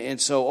 And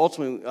so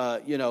ultimately,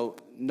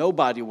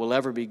 nobody will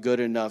ever be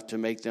good enough to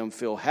make them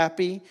feel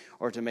happy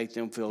or to make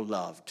them feel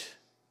loved.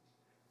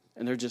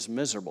 And they're just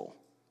miserable.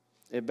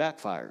 It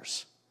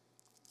backfires,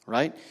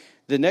 right?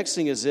 The next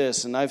thing is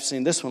this, and I've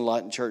seen this one a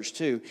lot in church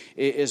too,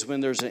 is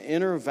when there's an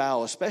inner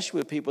vow,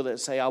 especially with people that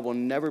say, I will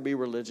never be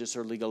religious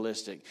or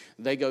legalistic.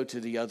 They go to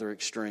the other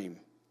extreme.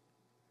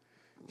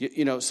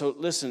 So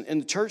listen, in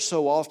the church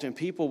so often,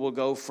 people will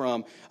go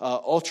from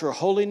ultra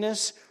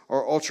holiness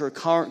or ultra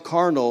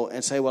carnal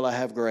and say, well, I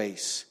have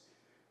grace.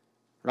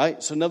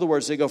 Right? So in other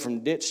words, they go from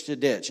ditch to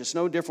ditch. It's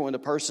no different when the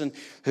person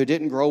who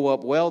didn't grow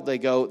up well, they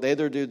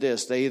either do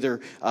this. They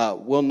either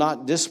will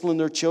not discipline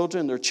their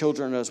children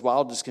are as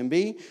wild as can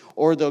be,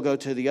 or they'll go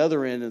to the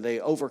other end and they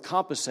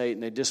overcompensate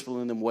and they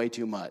discipline them way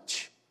too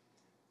much.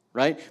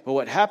 Right? But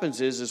what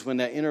happens is when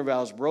that inner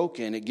vow is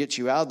broken, it gets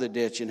you out of the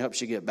ditch and helps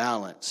you get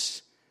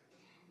balanced.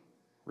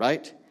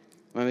 Right?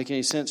 Am I making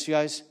any sense, you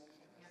guys?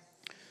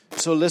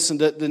 So listen,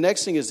 the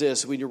next thing is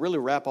this. When you really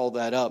wrap all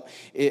that up,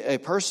 a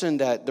person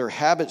that their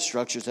habit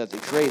structures that they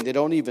create, they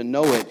don't even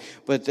know it,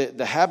 but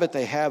the habit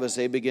they have is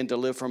they begin to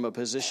live from a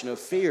position of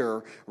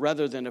fear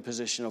rather than a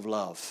position of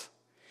love.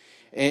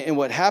 And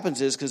what happens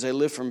is because they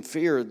live from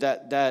fear,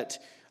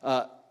 that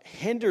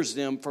hinders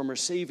them from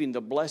receiving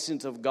the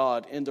blessings of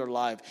God in their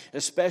life,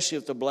 especially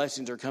if the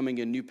blessings are coming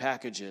in new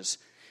packages,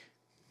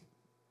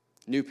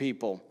 new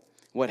people.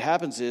 What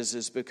happens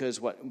is because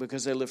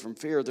they live from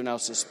fear, they're now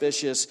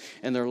suspicious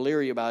and they're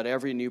leery about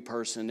every new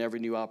person,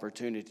 every new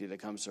opportunity that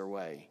comes their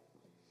way.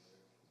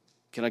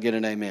 Can I get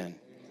an amen?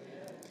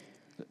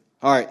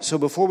 All right, so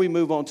before we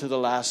move on to the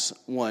last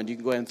one, you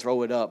can go ahead and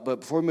throw it up. But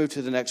before we move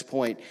to the next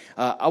point,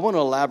 I want to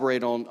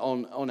elaborate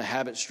on a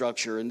habit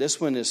structure, and this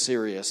one is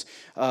serious.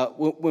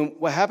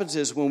 What happens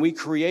is when we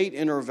create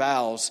inner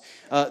vows,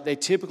 they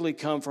typically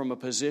come from a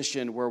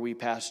position where we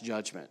pass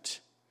judgment.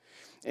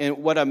 And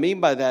what I mean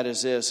by that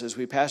is this, is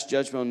we pass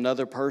judgment on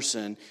another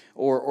person,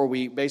 or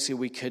we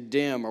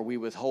condemn or we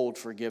withhold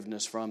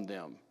forgiveness from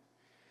them.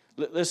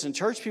 Listen,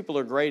 church people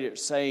are great at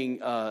saying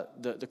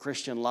the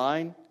Christian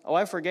line, oh,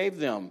 I forgave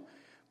them.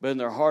 But in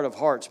their heart of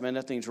hearts, man,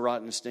 that thing's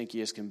rotten and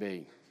stinky as can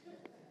be.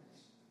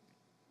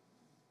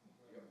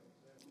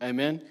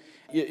 Amen?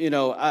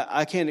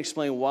 I can't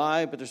explain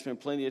why, but there's been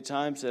plenty of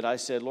times that I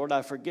said, Lord,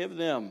 I forgive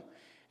them.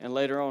 And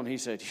later on, he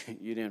said,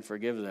 you didn't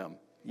forgive them.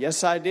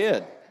 Yes, I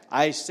did.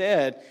 I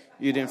said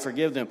you didn't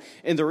forgive them.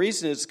 And the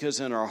reason is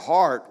because in our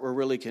heart, we're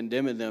really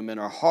condemning them. In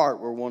our heart,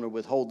 we're wanting to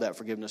withhold that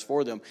forgiveness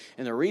for them.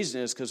 And the reason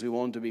is because we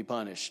want them to be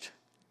punished.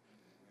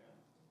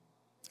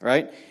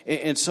 Right?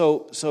 And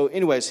so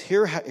anyways,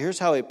 here's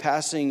how a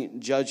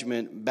passing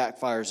judgment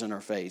backfires in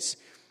our face.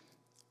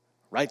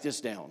 Write this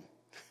down.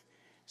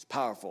 It's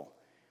powerful.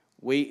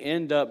 We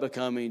end up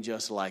becoming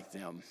just like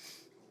them.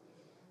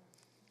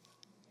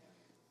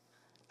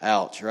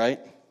 Ouch,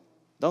 right?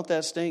 Don't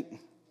that stink?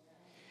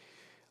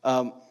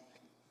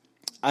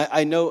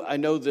 I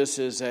know this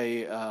is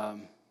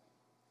an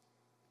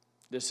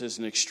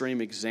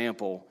extreme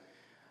example,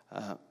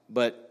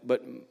 but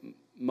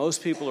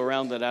most people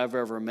around that I've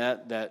ever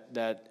met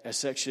that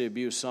sexually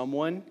abused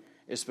someone,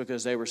 it's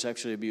because they were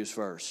sexually abused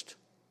first.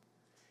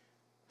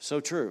 So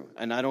true,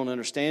 and I don't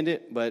understand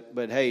it, but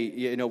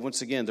hey,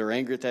 once again, they're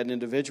angry at that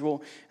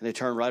individual, and they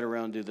turn right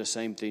around and do the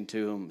same thing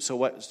to them. So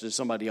what to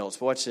somebody else?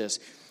 But watch this.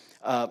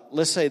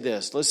 Let's say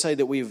this. Let's say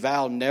that we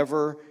vow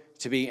never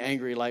to be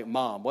angry like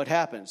mom. What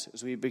happens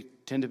is we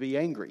tend to be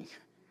angry,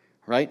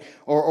 right?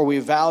 Or we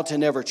vow to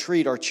never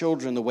treat our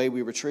children the way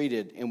we were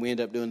treated, and we end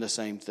up doing the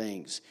same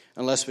things,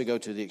 unless we go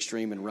to the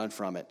extreme and run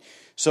from it.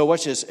 So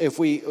watch this. If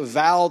we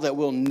vow that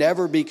we'll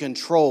never be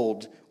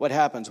controlled, what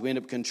happens? We end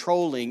up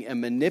controlling and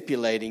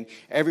manipulating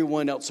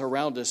everyone else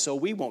around us so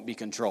we won't be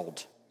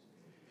controlled.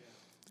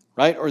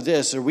 Right? Or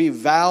we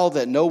vow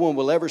that no one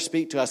will ever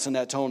speak to us in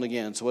that tone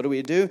again. So what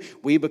do?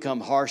 We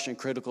become harsh and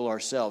critical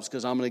ourselves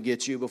because I'm going to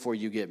get you before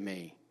you get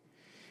me.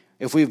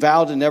 If we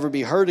vow to never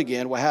be hurt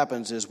again, what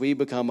happens is we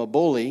become a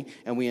bully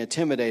and we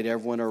intimidate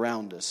everyone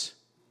around us.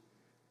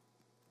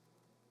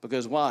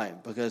 Because why?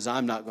 Because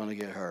I'm not going to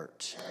get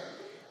hurt.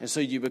 And so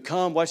you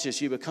become, watch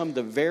this, you become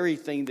the very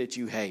thing that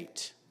you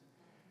hate.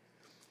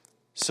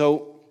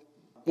 So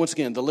once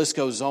again, the list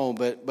goes on,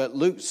 but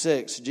Luke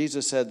 6,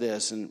 Jesus said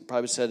this, and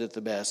probably said it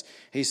the best.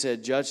 He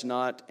said, judge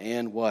not,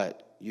 and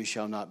what? You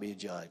shall not be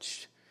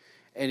judged.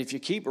 And if you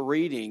keep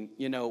reading,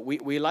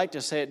 we like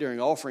to say it during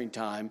offering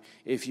time.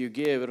 If you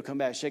give, it'll come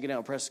back, shake it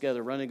down, press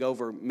together, running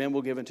over, men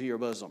will give into your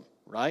bosom,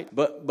 right?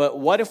 But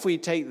what if we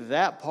take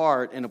that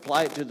part and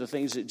apply it to the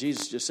things that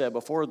Jesus just said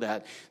before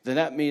that? Then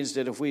that means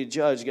that if we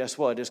judge, guess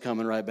what? It's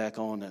coming right back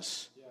on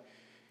us.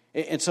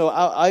 And so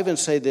I even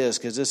say this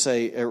because it's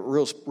a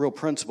real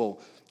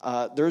principle.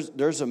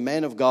 There's a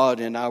man of God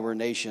in our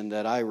nation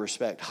that I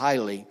respect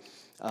highly,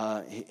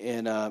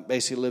 and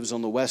basically lives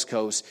on the West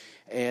Coast.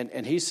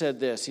 And he said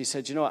this. He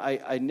said,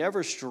 I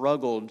never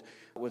struggled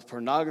with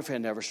pornography. I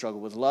never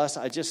struggled with lust.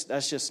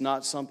 That's just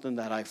not something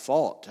that I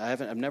fought.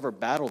 I've never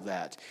battled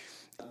that.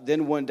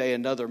 Then one day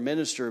another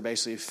minister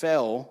basically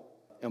fell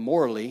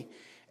immorally,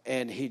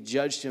 and he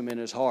judged him in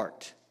his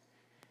heart.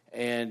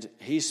 And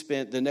he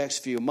spent the next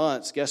few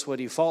months, guess what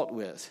he fought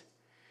with?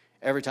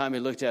 Every time he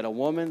looked at a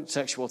woman,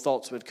 sexual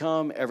thoughts would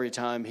come. Every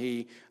time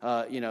he,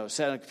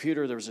 sat on a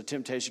computer, there was a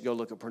temptation to go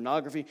look at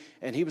pornography.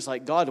 And he was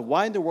like, God,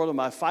 why in the world am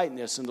I fighting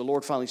this? And the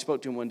Lord finally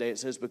spoke to him one day. It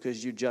says,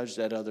 because you judged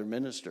that other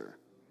minister.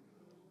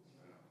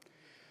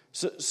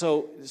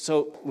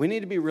 So we need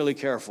to be really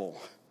careful.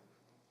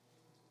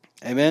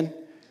 Amen?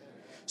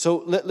 So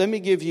let me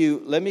give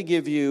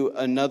you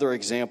another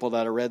example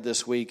that I read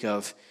this week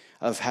of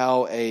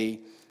how a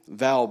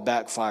vow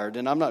backfired.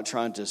 And I'm not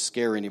trying to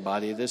scare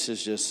anybody. This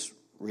is just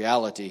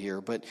reality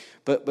here, but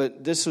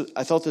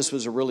I thought this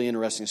was a really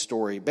interesting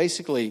story.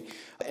 Basically,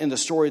 in the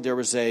story, there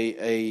was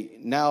a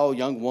now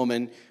young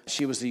woman.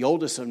 She was the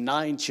oldest of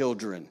 9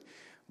 children,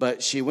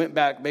 but she went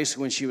back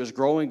basically when she was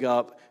growing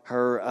up.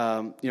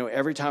 Her,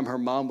 every time her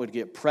mom would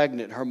get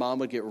pregnant, her mom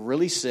would get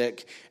really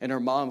sick, and her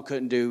mom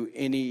couldn't do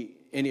any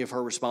of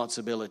her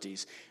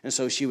responsibilities. And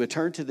so she would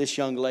turn to this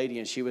young lady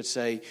and she would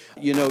say,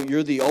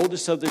 you're the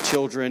oldest of the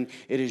children.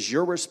 It is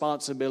your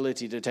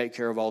responsibility to take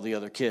care of all the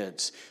other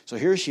kids. So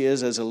here she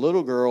is as a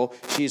little girl.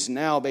 She's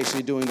now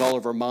basically doing all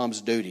of her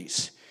mom's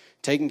duties,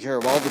 taking care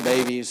of all the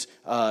babies,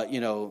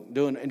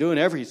 doing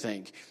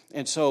everything.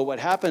 And so what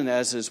happened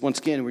is once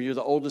again, when you're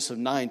the oldest of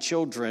 9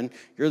 children,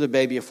 you're the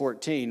baby of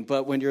 14.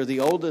 But when you're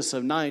the oldest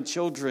of 9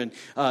 children,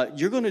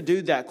 you're going to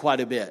do that quite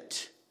a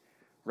bit.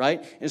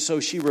 Right? And so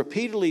she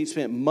repeatedly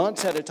spent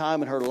months at a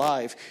time in her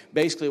life,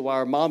 basically while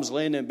her mom's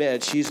laying in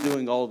bed, she's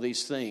doing all of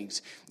these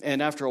things.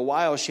 And after a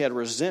while, she had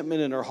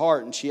resentment in her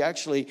heart, and she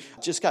actually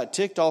just got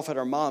ticked off at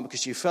her mom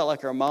because she felt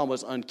like her mom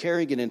was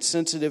uncaring and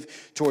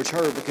insensitive towards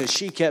her because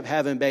she kept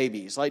having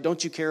babies. Like,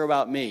 don't you care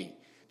about me?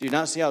 Do you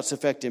not see how it's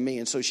affecting me?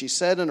 And so she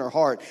said in her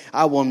heart,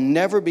 I will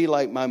never be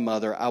like my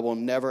mother. I will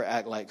never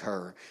act like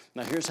her.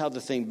 Now, here's how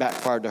the thing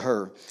backfired to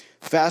her.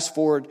 Fast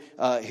forward,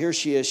 here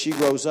she is. She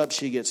grows up.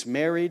 She gets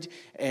married.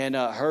 And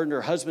her and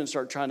her husband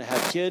start trying to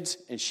have kids.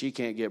 And she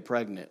can't get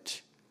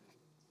pregnant.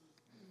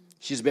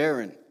 She's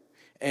barren.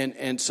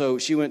 And so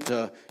she went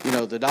to,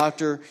 the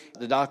doctor.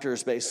 The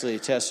doctors basically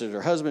tested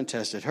her husband,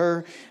 tested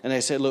her. And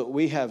they said, look,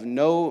 we have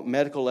no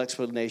medical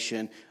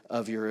explanation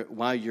of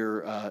why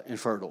you're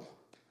infertile.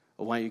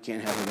 Why you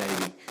can't have a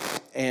baby.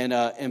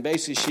 And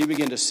basically she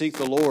began to seek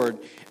the Lord,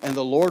 and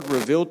the Lord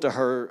revealed to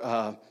her,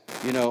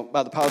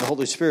 by the power of the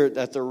Holy Spirit,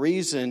 that the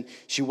reason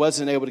she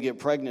wasn't able to get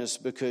pregnant is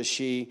because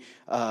she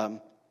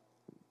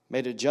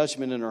made a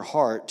judgment in her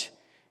heart,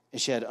 and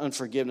she had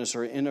unforgiveness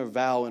or inner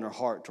vow in her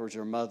heart towards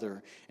her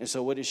mother. And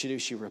so what did she do?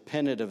 She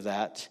repented of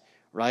that,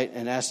 right,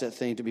 and asked that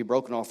thing to be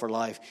broken off her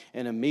life,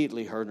 and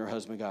immediately her and her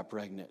husband got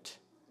pregnant.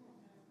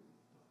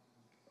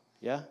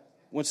 Yeah?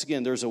 Once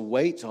again, there's a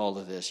weight to all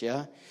of this,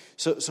 yeah?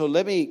 So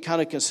let me, kind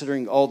of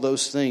considering all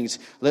those things,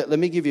 let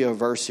me give you a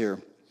verse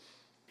here.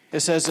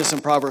 It says this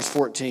in Proverbs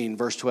 14,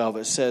 verse 12.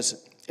 It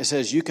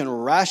says, you can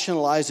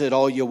rationalize it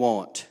all you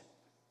want.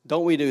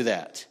 Don't we do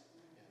that?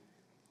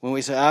 When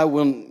we say, I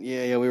will,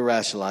 we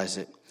rationalize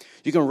it.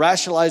 You can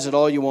rationalize it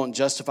all you want,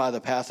 justify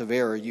the path of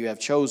error you have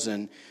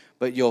chosen,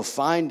 but you'll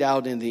find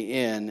out in the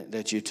end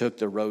that you took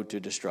the road to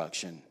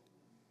destruction.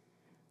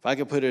 If I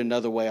could put it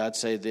another way, I'd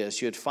say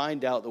this. You'd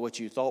find out that what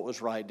you thought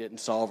was right didn't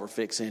solve or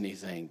fix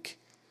anything.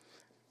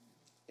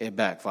 It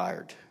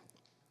backfired.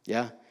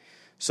 Yeah?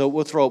 So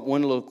we'll throw up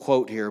one little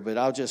quote here, but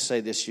I'll just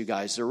say this to you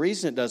guys. The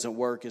reason it doesn't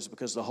work is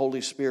because the Holy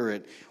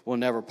Spirit will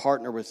never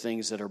partner with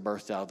things that are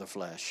birthed out of the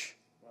flesh.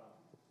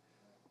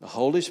 The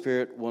Holy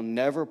Spirit will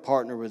never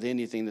partner with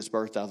anything that's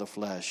birthed out of the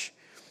flesh.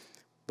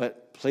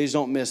 But please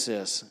don't miss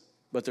this.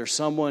 But there's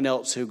someone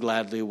else who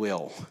gladly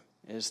will.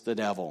 It's the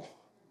devil.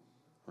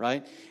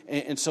 Right?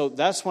 And so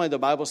that's why the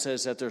Bible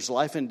says that there's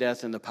life and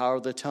death in the power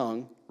of the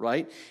tongue,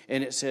 right?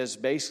 And it says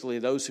basically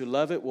those who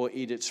love it will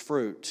eat its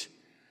fruit,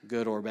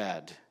 good or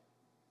bad.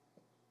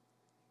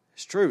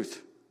 It's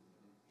truth.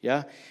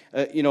 Yeah?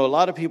 A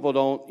lot of people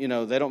don't,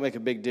 they don't make a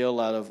big deal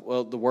out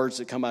of, the words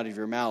that come out of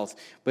your mouth.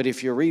 But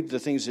if you read the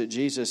things that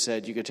Jesus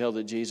said, you could tell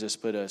that Jesus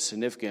put a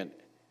significant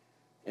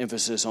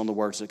emphasis on the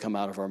words that come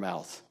out of our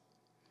mouth.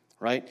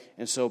 Right?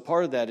 And so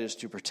part of that is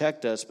to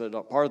protect us,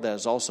 but part of that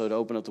is also to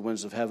open up the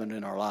windows of heaven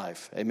in our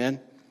life.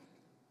 Amen?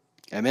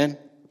 Amen?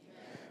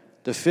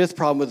 The fifth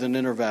problem with an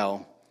inner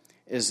vow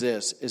is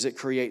it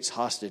creates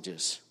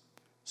hostages.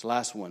 It's the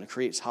last one. It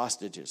creates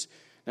hostages.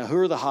 Now, who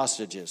are the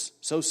hostages?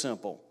 So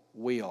simple.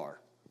 We are.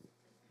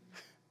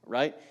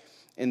 Right?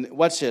 And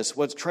watch this.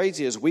 What's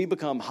crazy is we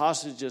become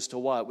hostages to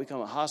what? We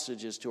become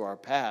hostages to our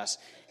past,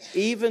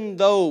 even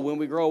though when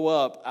we grow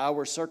up,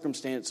 our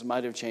circumstance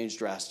might have changed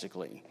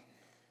drastically.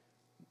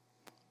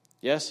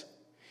 Yes?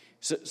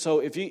 So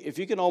if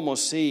you can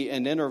almost see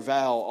an inner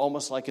vow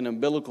almost like an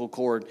umbilical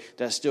cord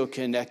that's still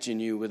connecting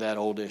you with that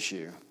old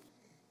issue.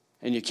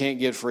 And you can't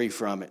get free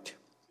from it.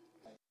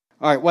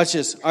 All right, watch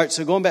this. All right,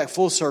 so going back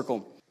full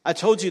circle. I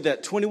told you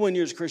that 21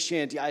 years of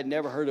Christianity, I had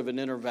never heard of an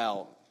inner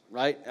vow,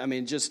 right? I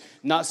mean, just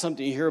not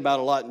something you hear about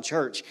a lot in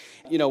church.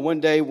 One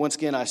day, once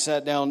again, I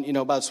sat down,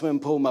 by the swimming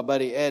pool with my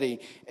buddy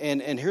Eddie.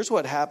 And here's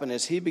what happened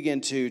is he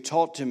began to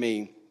talk to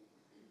me,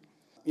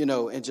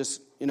 and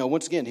just...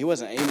 once again, he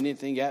wasn't aiming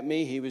anything at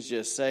me. He was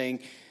just saying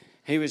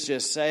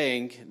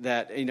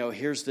that,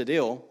 here's the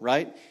deal,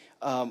 right?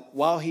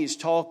 While he's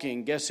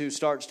talking, guess who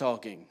starts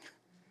talking?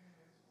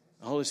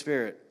 The Holy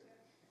Spirit,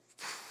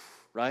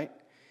 right?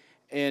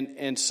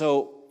 And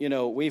so,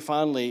 we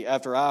finally,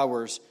 after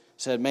hours,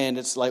 said, man,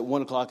 it's like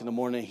 1 o'clock in the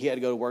morning. He had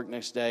to go to work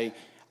next day.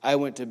 I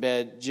went to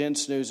bed.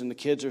 Jen's snoozing. The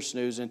kids are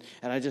snoozing.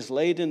 And I just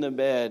laid in the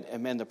bed,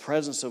 and, man, the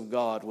presence of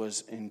God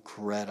was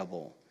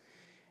incredible.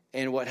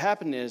 And what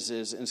happened is,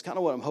 and it's kind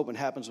of what I'm hoping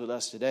happens with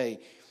us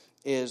today,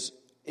 is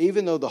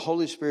even though the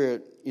Holy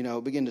Spirit,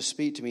 began to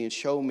speak to me and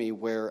show me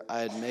where I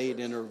had made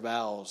inner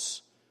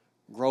vows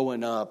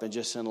growing up and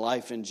just in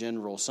life in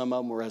general. Some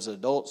of them were as an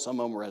adult, some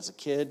of them were as a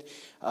kid.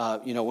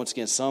 Once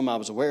again, some I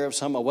was aware of,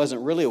 some I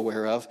wasn't really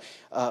aware of.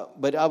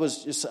 But I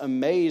was just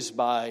amazed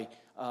by,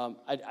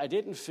 I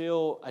didn't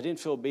feel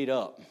beat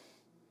up.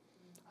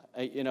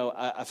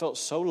 I felt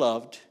so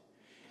loved.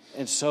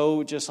 And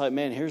so just like,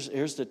 man,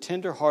 here's the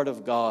tender heart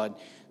of God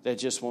that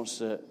just wants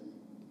to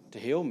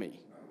heal me,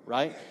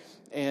 right?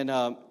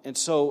 And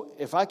so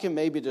if I can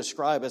maybe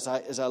describe, as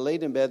I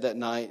laid in bed that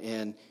night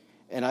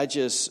and I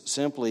just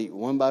simply,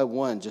 one by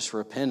one, just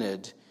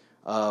repented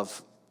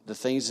of the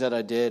things that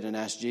I did and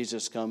asked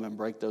Jesus to come and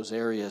break those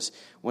areas.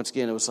 Once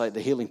again, it was like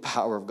the healing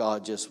power of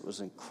God just was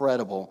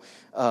incredible.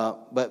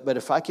 But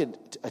if I could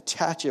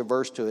attach a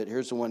verse to it,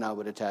 here's the one I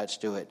would attach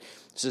to it.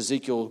 It's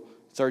Ezekiel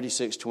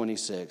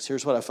 36:26.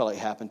 Here's what I felt like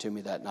happened to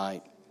me that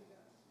night.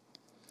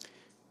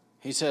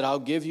 He said, I'll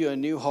give you a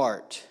new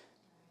heart,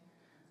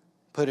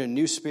 put a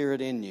new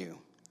spirit in you.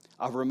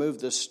 I'll remove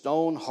the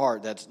stone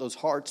heart, that's those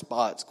hard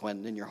spots,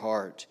 Quentin, in your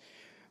heart,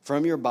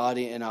 from your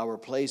body, and I'll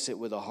replace it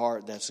with a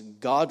heart that's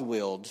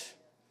God-willed,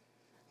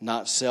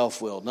 not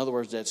self-willed. In other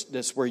words,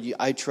 that's where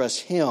I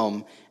trust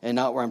him and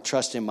not where I'm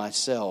trusting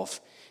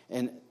myself.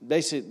 And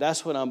basically,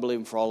 that's what I'm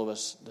believing for all of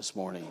us this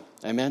morning.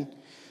 Amen?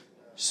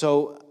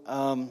 So,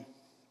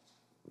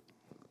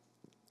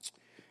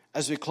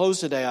 as we close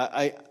today,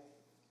 I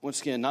once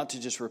again, not to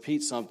just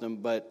repeat something,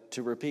 but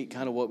to repeat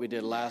kind of what we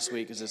did last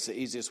week, because it's the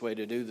easiest way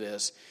to do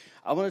this.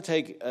 I want to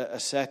take a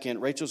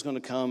second. Rachel's going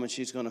to come, and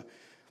she's going to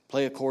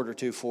play a chord or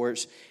two for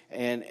us.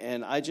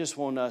 And I just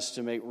want us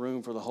to make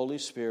room for the Holy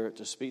Spirit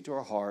to speak to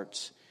our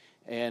hearts.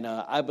 And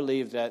I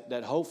believe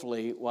that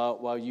hopefully,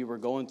 while you were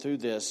going through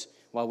this,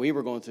 while we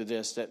were going through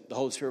this, that the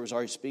Holy Spirit was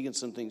already speaking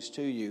some things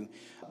to you.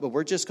 But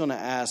we're just going to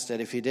ask that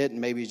if he didn't,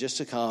 maybe just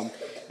to come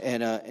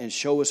and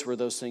show us where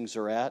those things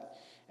are at,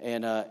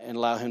 and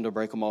allow him to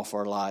break them off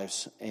our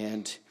lives.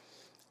 And,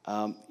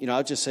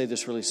 I'll just say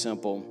this really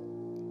simple.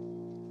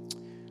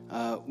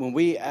 When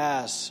we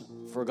ask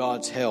for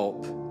God's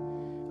help,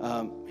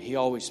 he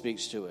always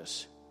speaks to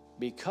us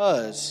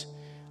because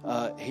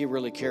he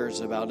really cares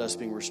about us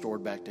being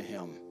restored back to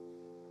him.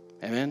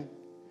 Amen?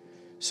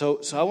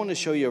 So I want to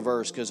show you a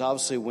verse, because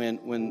obviously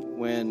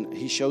when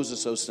he shows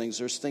us those things,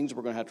 there's things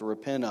we're going to have to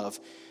repent of.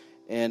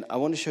 And I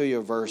want to show you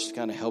a verse to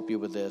kind of help you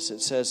with this.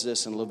 It says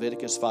this in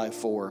Leviticus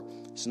 5:4.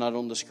 It's not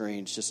on the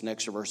screen. It's just an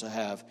extra verse I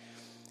have.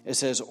 It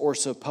says, "Or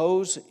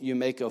suppose you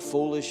make a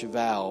foolish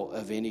vow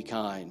of any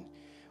kind,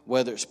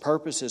 whether its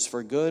purpose is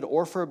for good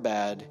or for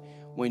bad,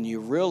 when you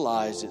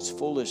realize its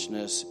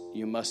foolishness,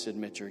 you must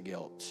admit your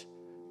guilt."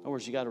 In other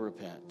words, you got to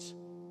repent.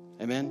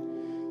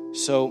 Amen?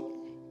 So,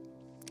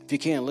 if you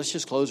can, let's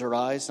just close our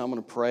eyes. I'm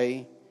going to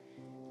pray,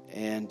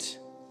 and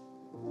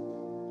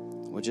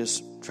we'll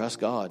just trust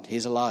God.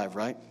 He's alive,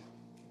 right?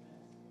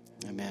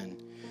 Amen.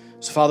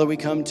 So, Father, we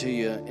come to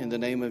you in the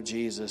name of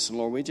Jesus. And,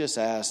 Lord, we just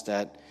ask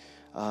that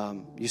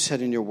you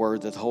said in your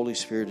word that the Holy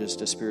Spirit is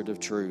the Spirit of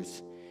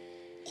truth.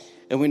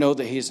 And we know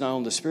that he is not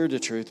only the Spirit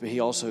of truth, but he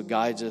also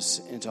guides us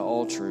into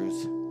all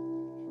truth.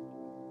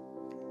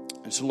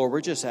 And so, Lord,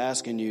 we're just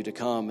asking you to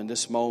come in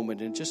this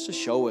moment and just to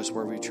show us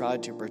where we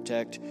tried to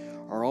protect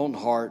our own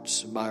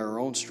hearts by our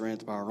own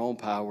strength, by our own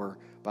power,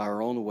 by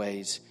our own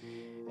ways.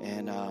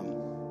 And,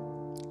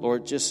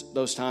 Lord, just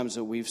those times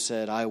that we've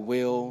said, I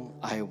will,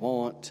 I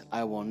won't,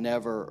 I will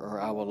never,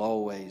 or I will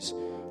always.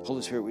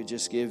 Holy Spirit, we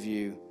just give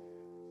you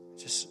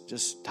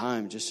just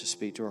time just to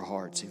speak to our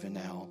hearts even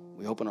now.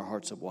 We open our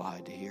hearts up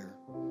wide to hear.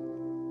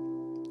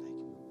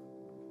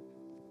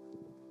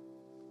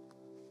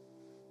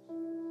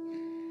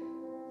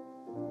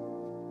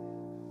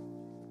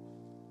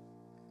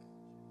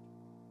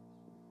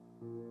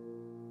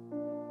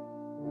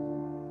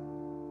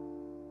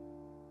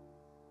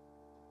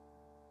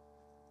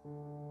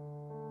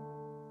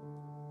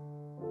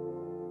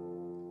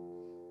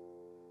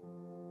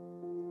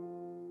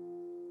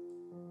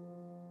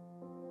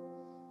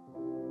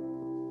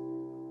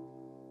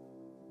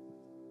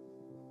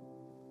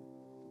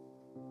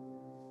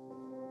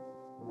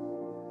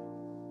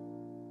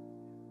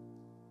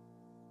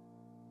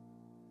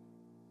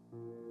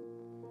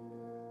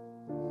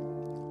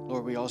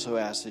 Lord, we also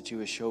ask that you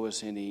would show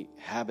us any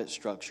habit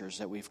structures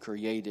that we've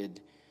created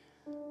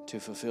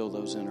to fulfill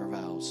those inner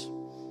vows.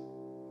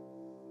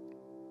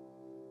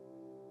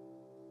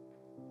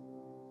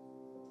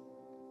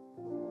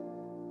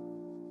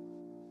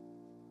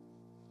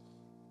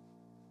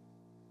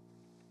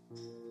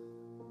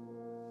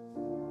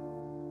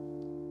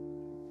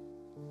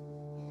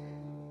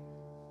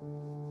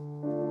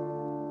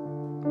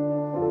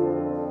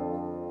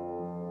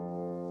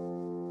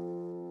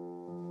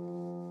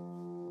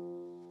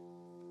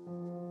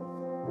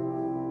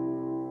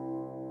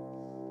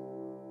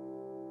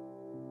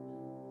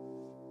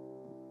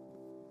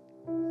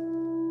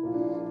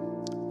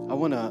 I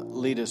want to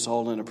lead us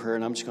all in a prayer,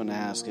 and I'm just going to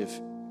ask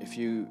if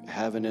you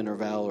have an inner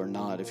vow or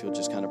not, if you'll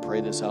just kind of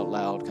pray this out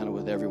loud, kind of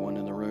with everyone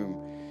in the room.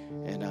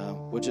 And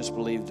we'll just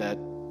believe that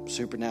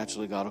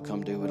supernaturally God will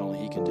come do what only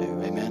he can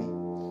do.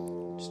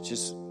 Amen?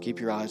 Just keep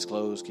your eyes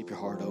closed, keep your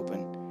heart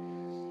open,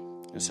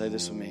 and say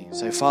this with me.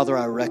 Say, Father,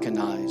 I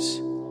recognize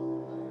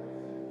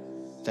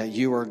that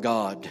you are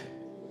God,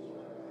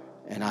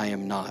 and I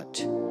am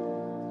not.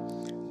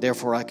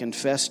 Therefore, I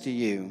confess to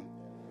you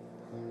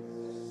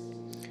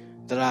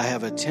that I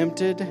have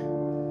attempted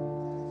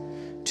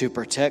to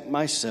protect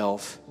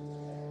myself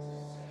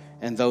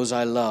and those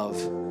I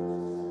love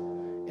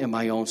in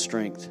my own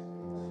strength.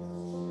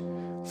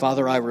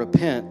 Father, I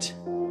repent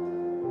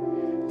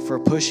for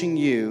pushing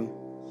you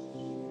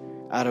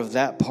out of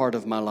that part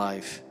of my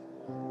life.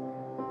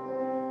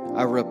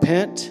 I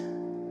repent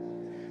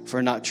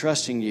for not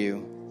trusting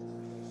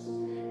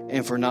you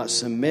and for not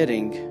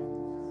submitting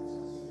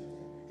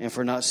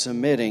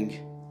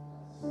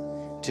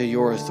to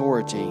your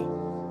authority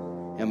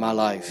in my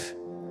life.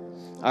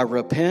 I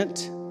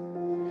repent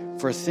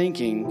for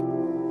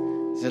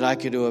thinking that I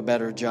could do a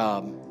better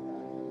job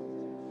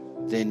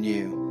than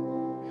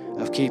you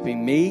of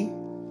keeping me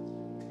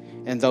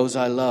and those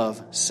I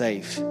love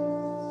safe.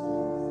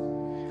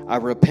 I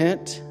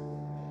repent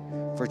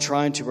for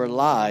trying to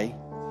rely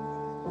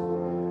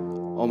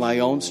on my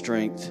own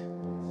strength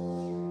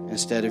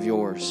instead of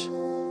yours.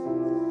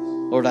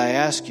 Lord, I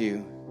ask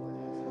you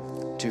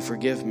to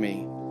forgive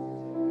me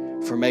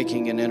for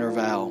making an inner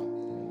vow.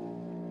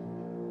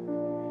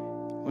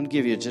 I want to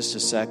give you just a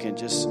second,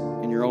 just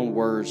in your own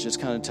words, just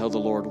kind of tell the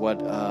Lord what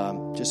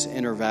just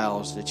inner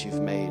vows that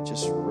you've made.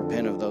 Just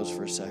repent of those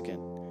for a second,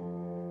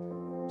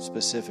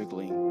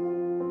 specifically.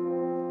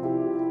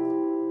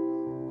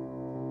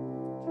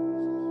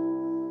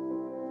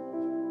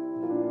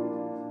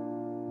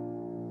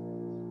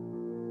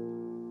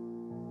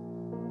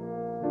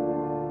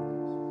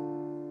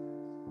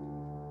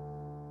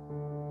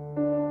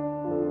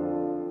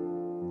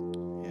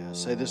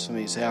 Say this with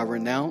me. Say, I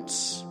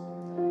renounce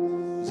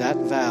that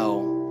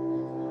vow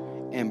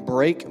and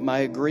break my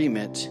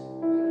agreement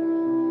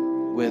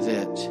with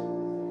it.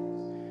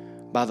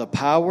 By the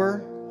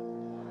power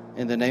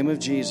in the name of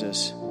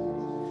Jesus,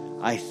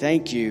 I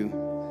thank you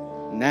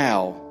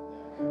now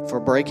for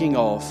breaking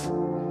off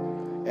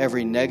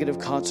every negative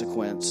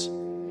consequence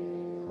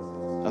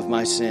of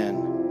my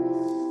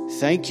sin.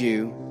 Thank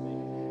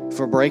you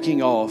for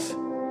breaking off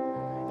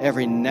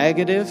every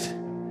negative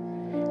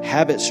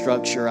habit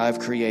structure I've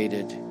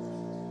created.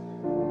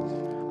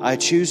 I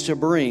choose to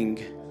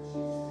bring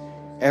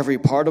every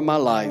part of my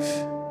life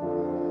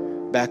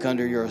back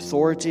under your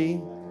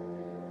authority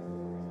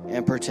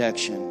and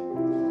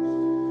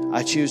protection.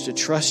 I choose to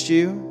trust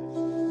you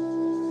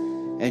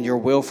and your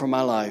will for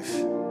my life.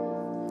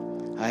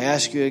 I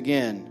ask you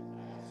again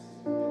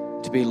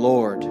to be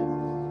Lord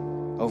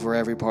over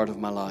every part of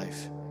my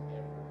life.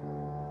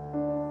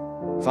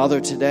 Father,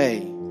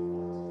 today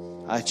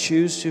I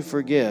choose to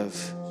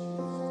forgive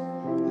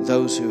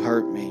those who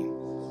hurt me.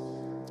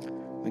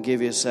 I'll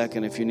give you a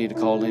second if you need to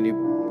call any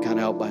kind of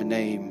out by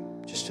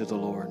name, just to the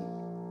Lord.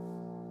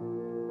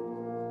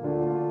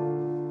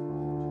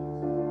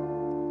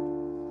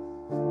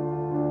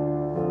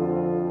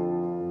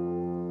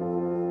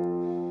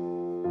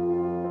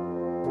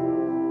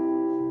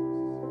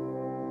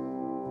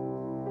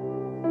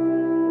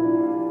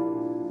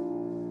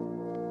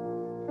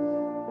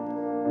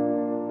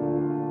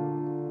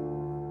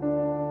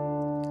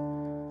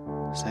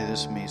 Say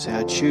this with me. Say,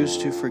 I choose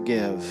to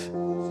forgive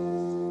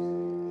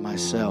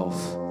myself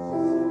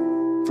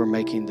for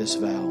making this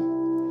vow.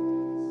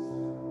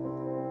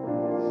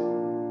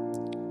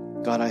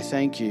 God, I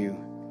thank you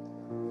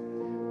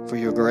for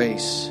your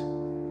grace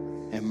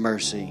and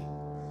mercy.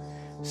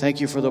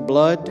 Thank you for the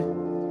blood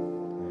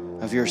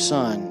of your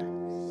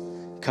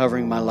Son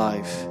covering my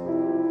life,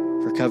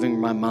 for covering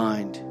my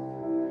mind,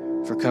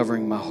 for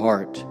covering my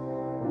heart.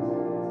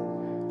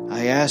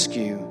 I ask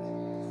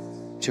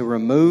you to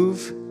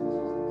remove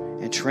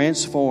and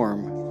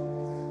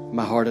transform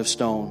my heart of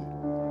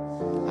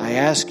stone. I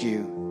ask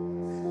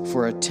you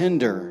for a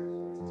tender,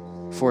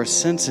 for a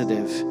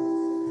sensitive,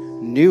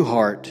 new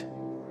heart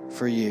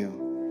for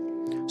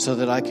you, so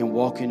that I can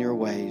walk in your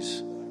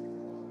ways.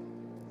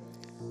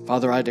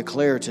 Father, I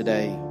declare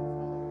today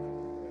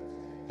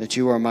that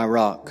you are my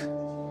rock,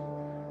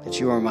 that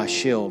you are my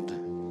shield,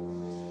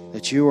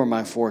 that you are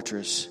my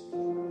fortress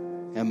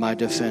and my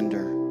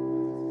defender.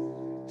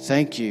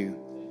 Thank you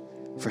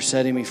for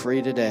setting me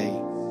free today.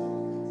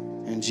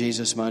 In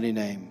Jesus' mighty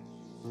name,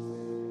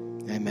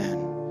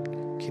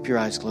 amen. Keep your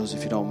eyes closed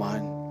if you don't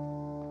mind.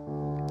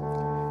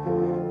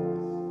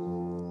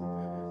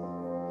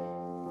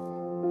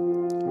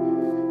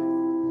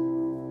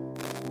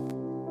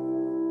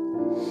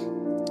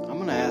 I'm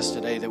going to ask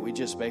today that we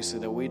just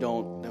basically that we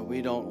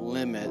don't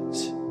limit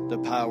the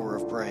power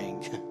of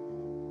praying.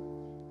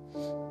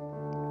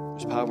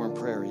 There's power in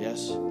prayer,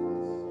 yes.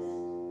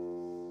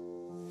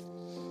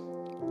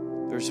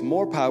 There's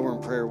more power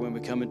in prayer when we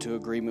come into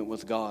agreement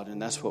with God,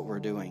 and that's what we're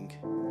doing.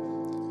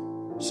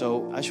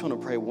 So I just want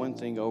to pray one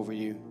thing over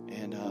you,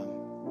 and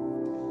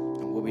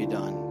we'll be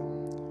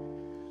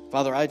done.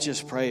 Father, I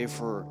just pray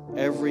for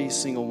every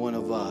single one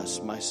of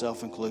us,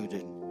 myself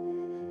included.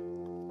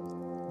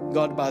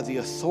 God, by the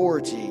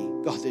authority,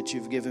 God, that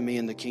you've given me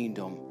in the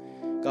kingdom.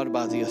 God,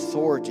 by the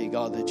authority,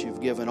 God, that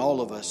you've given all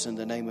of us in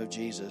the name of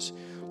Jesus.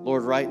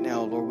 Lord, right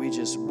now, Lord, we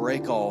just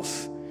break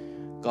off,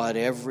 God,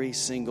 every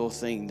single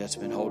thing that's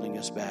been holding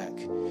us back.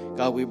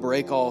 God, we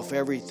break off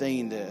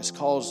everything that has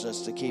caused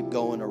us to keep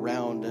going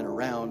around and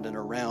around and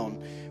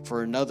around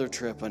for another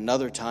trip,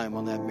 another time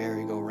on that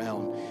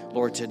merry-go-round.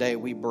 Lord, today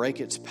we break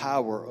its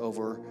power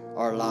over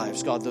our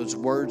lives. God, those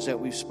words that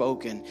we've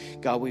spoken,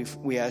 God,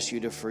 we ask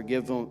you to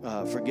forgive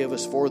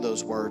us for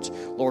those words.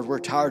 Lord, we're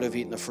tired of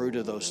eating the fruit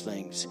of those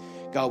things.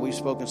 God, we've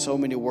spoken so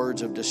many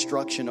words of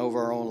destruction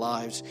over our own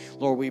lives.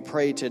 Lord, we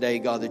pray today,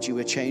 God, that you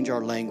would change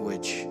our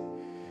language.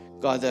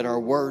 God, that our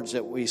words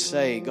that we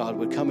say, God,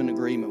 would come in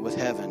agreement with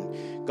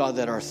heaven. God,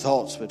 that our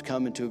thoughts would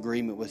come into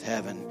agreement with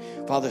heaven.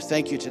 Father,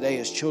 thank you today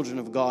as children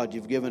of God,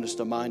 you've given us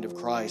the mind of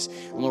Christ.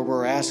 And Lord,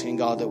 we're asking,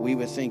 God, that we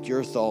would think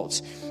your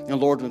thoughts. And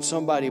Lord, when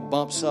somebody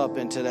bumps up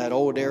into that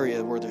old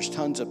area where there's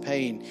tons of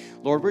pain,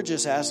 Lord, we're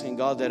just asking,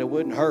 God, that it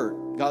wouldn't hurt.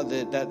 God,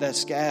 that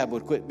scab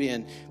would quit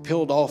being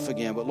peeled off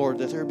again. But Lord,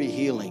 that there be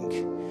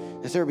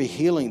healing. That there be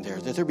healing there.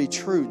 That there be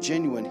true,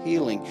 genuine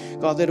healing.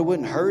 God, that it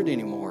wouldn't hurt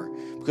anymore.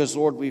 Because,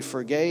 Lord, we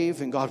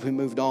forgave, and God, we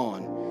moved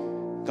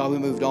on. God, we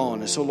moved on.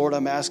 And so, Lord,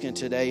 I'm asking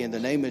today in the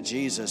name of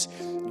Jesus,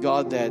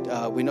 God,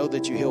 that we know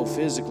that you heal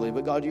physically,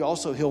 but God, you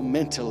also heal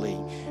mentally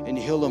and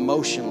you heal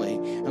emotionally.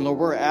 And Lord,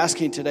 we're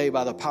asking today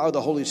by the power of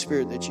the Holy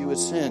Spirit that you would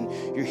send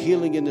your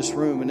healing in this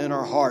room and in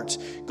our hearts,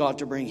 God,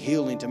 to bring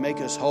healing, to make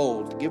us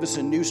whole, to give us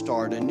a new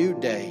start, a new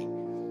day.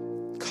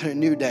 God, a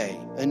new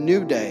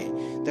day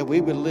that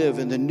we would live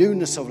in the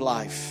newness of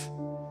life.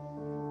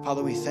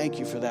 Father, we thank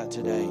you for that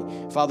today.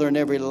 Father, in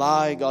every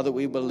lie, God, that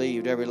we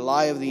believed, every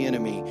lie of the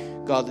enemy,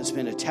 God, that's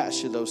been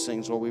attached to those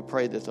things, Lord, we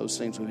pray that those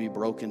things would be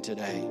broken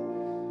today.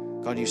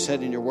 God, you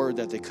said in your word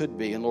that they could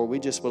be, and Lord, we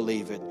just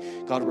believe it.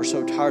 God, we're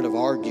so tired of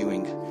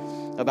arguing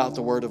about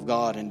the word of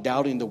God and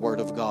doubting the word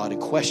of God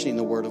and questioning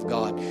the word of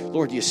God.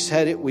 Lord, you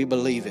said it, we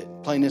believe it,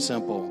 plain and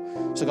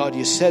simple. So God,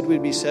 you said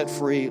we'd be set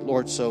free,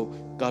 Lord, so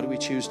God, we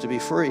choose to be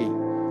free.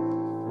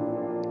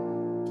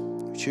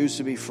 We choose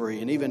to be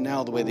free. And even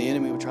now, the way the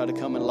enemy would try to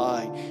come and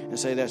lie and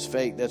say that's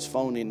fake, that's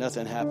phony,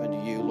 nothing happened to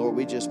you, Lord,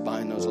 we just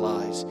bind those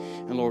lies.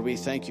 And Lord, we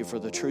thank you for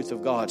the truth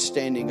of God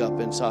standing up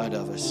inside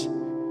of us.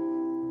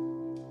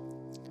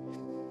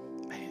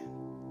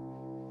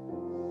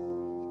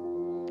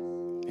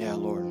 Yeah,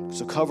 Lord.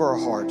 So cover our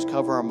hearts,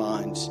 cover our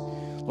minds.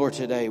 Lord,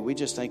 today we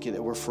just thank you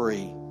that we're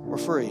free. We're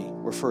free.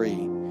 We're free.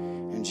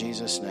 In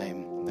Jesus'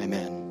 name,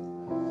 amen.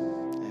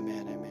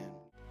 Amen, amen.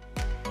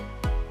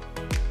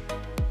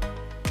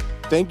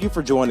 Thank you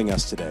for joining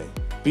us today.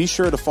 Be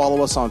sure to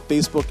follow us on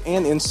Facebook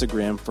and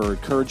Instagram for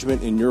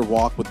encouragement in your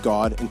walk with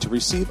God and to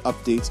receive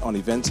updates on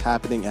events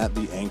happening at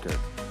The Anchor.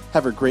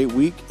 Have a great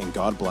week and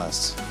God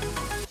bless.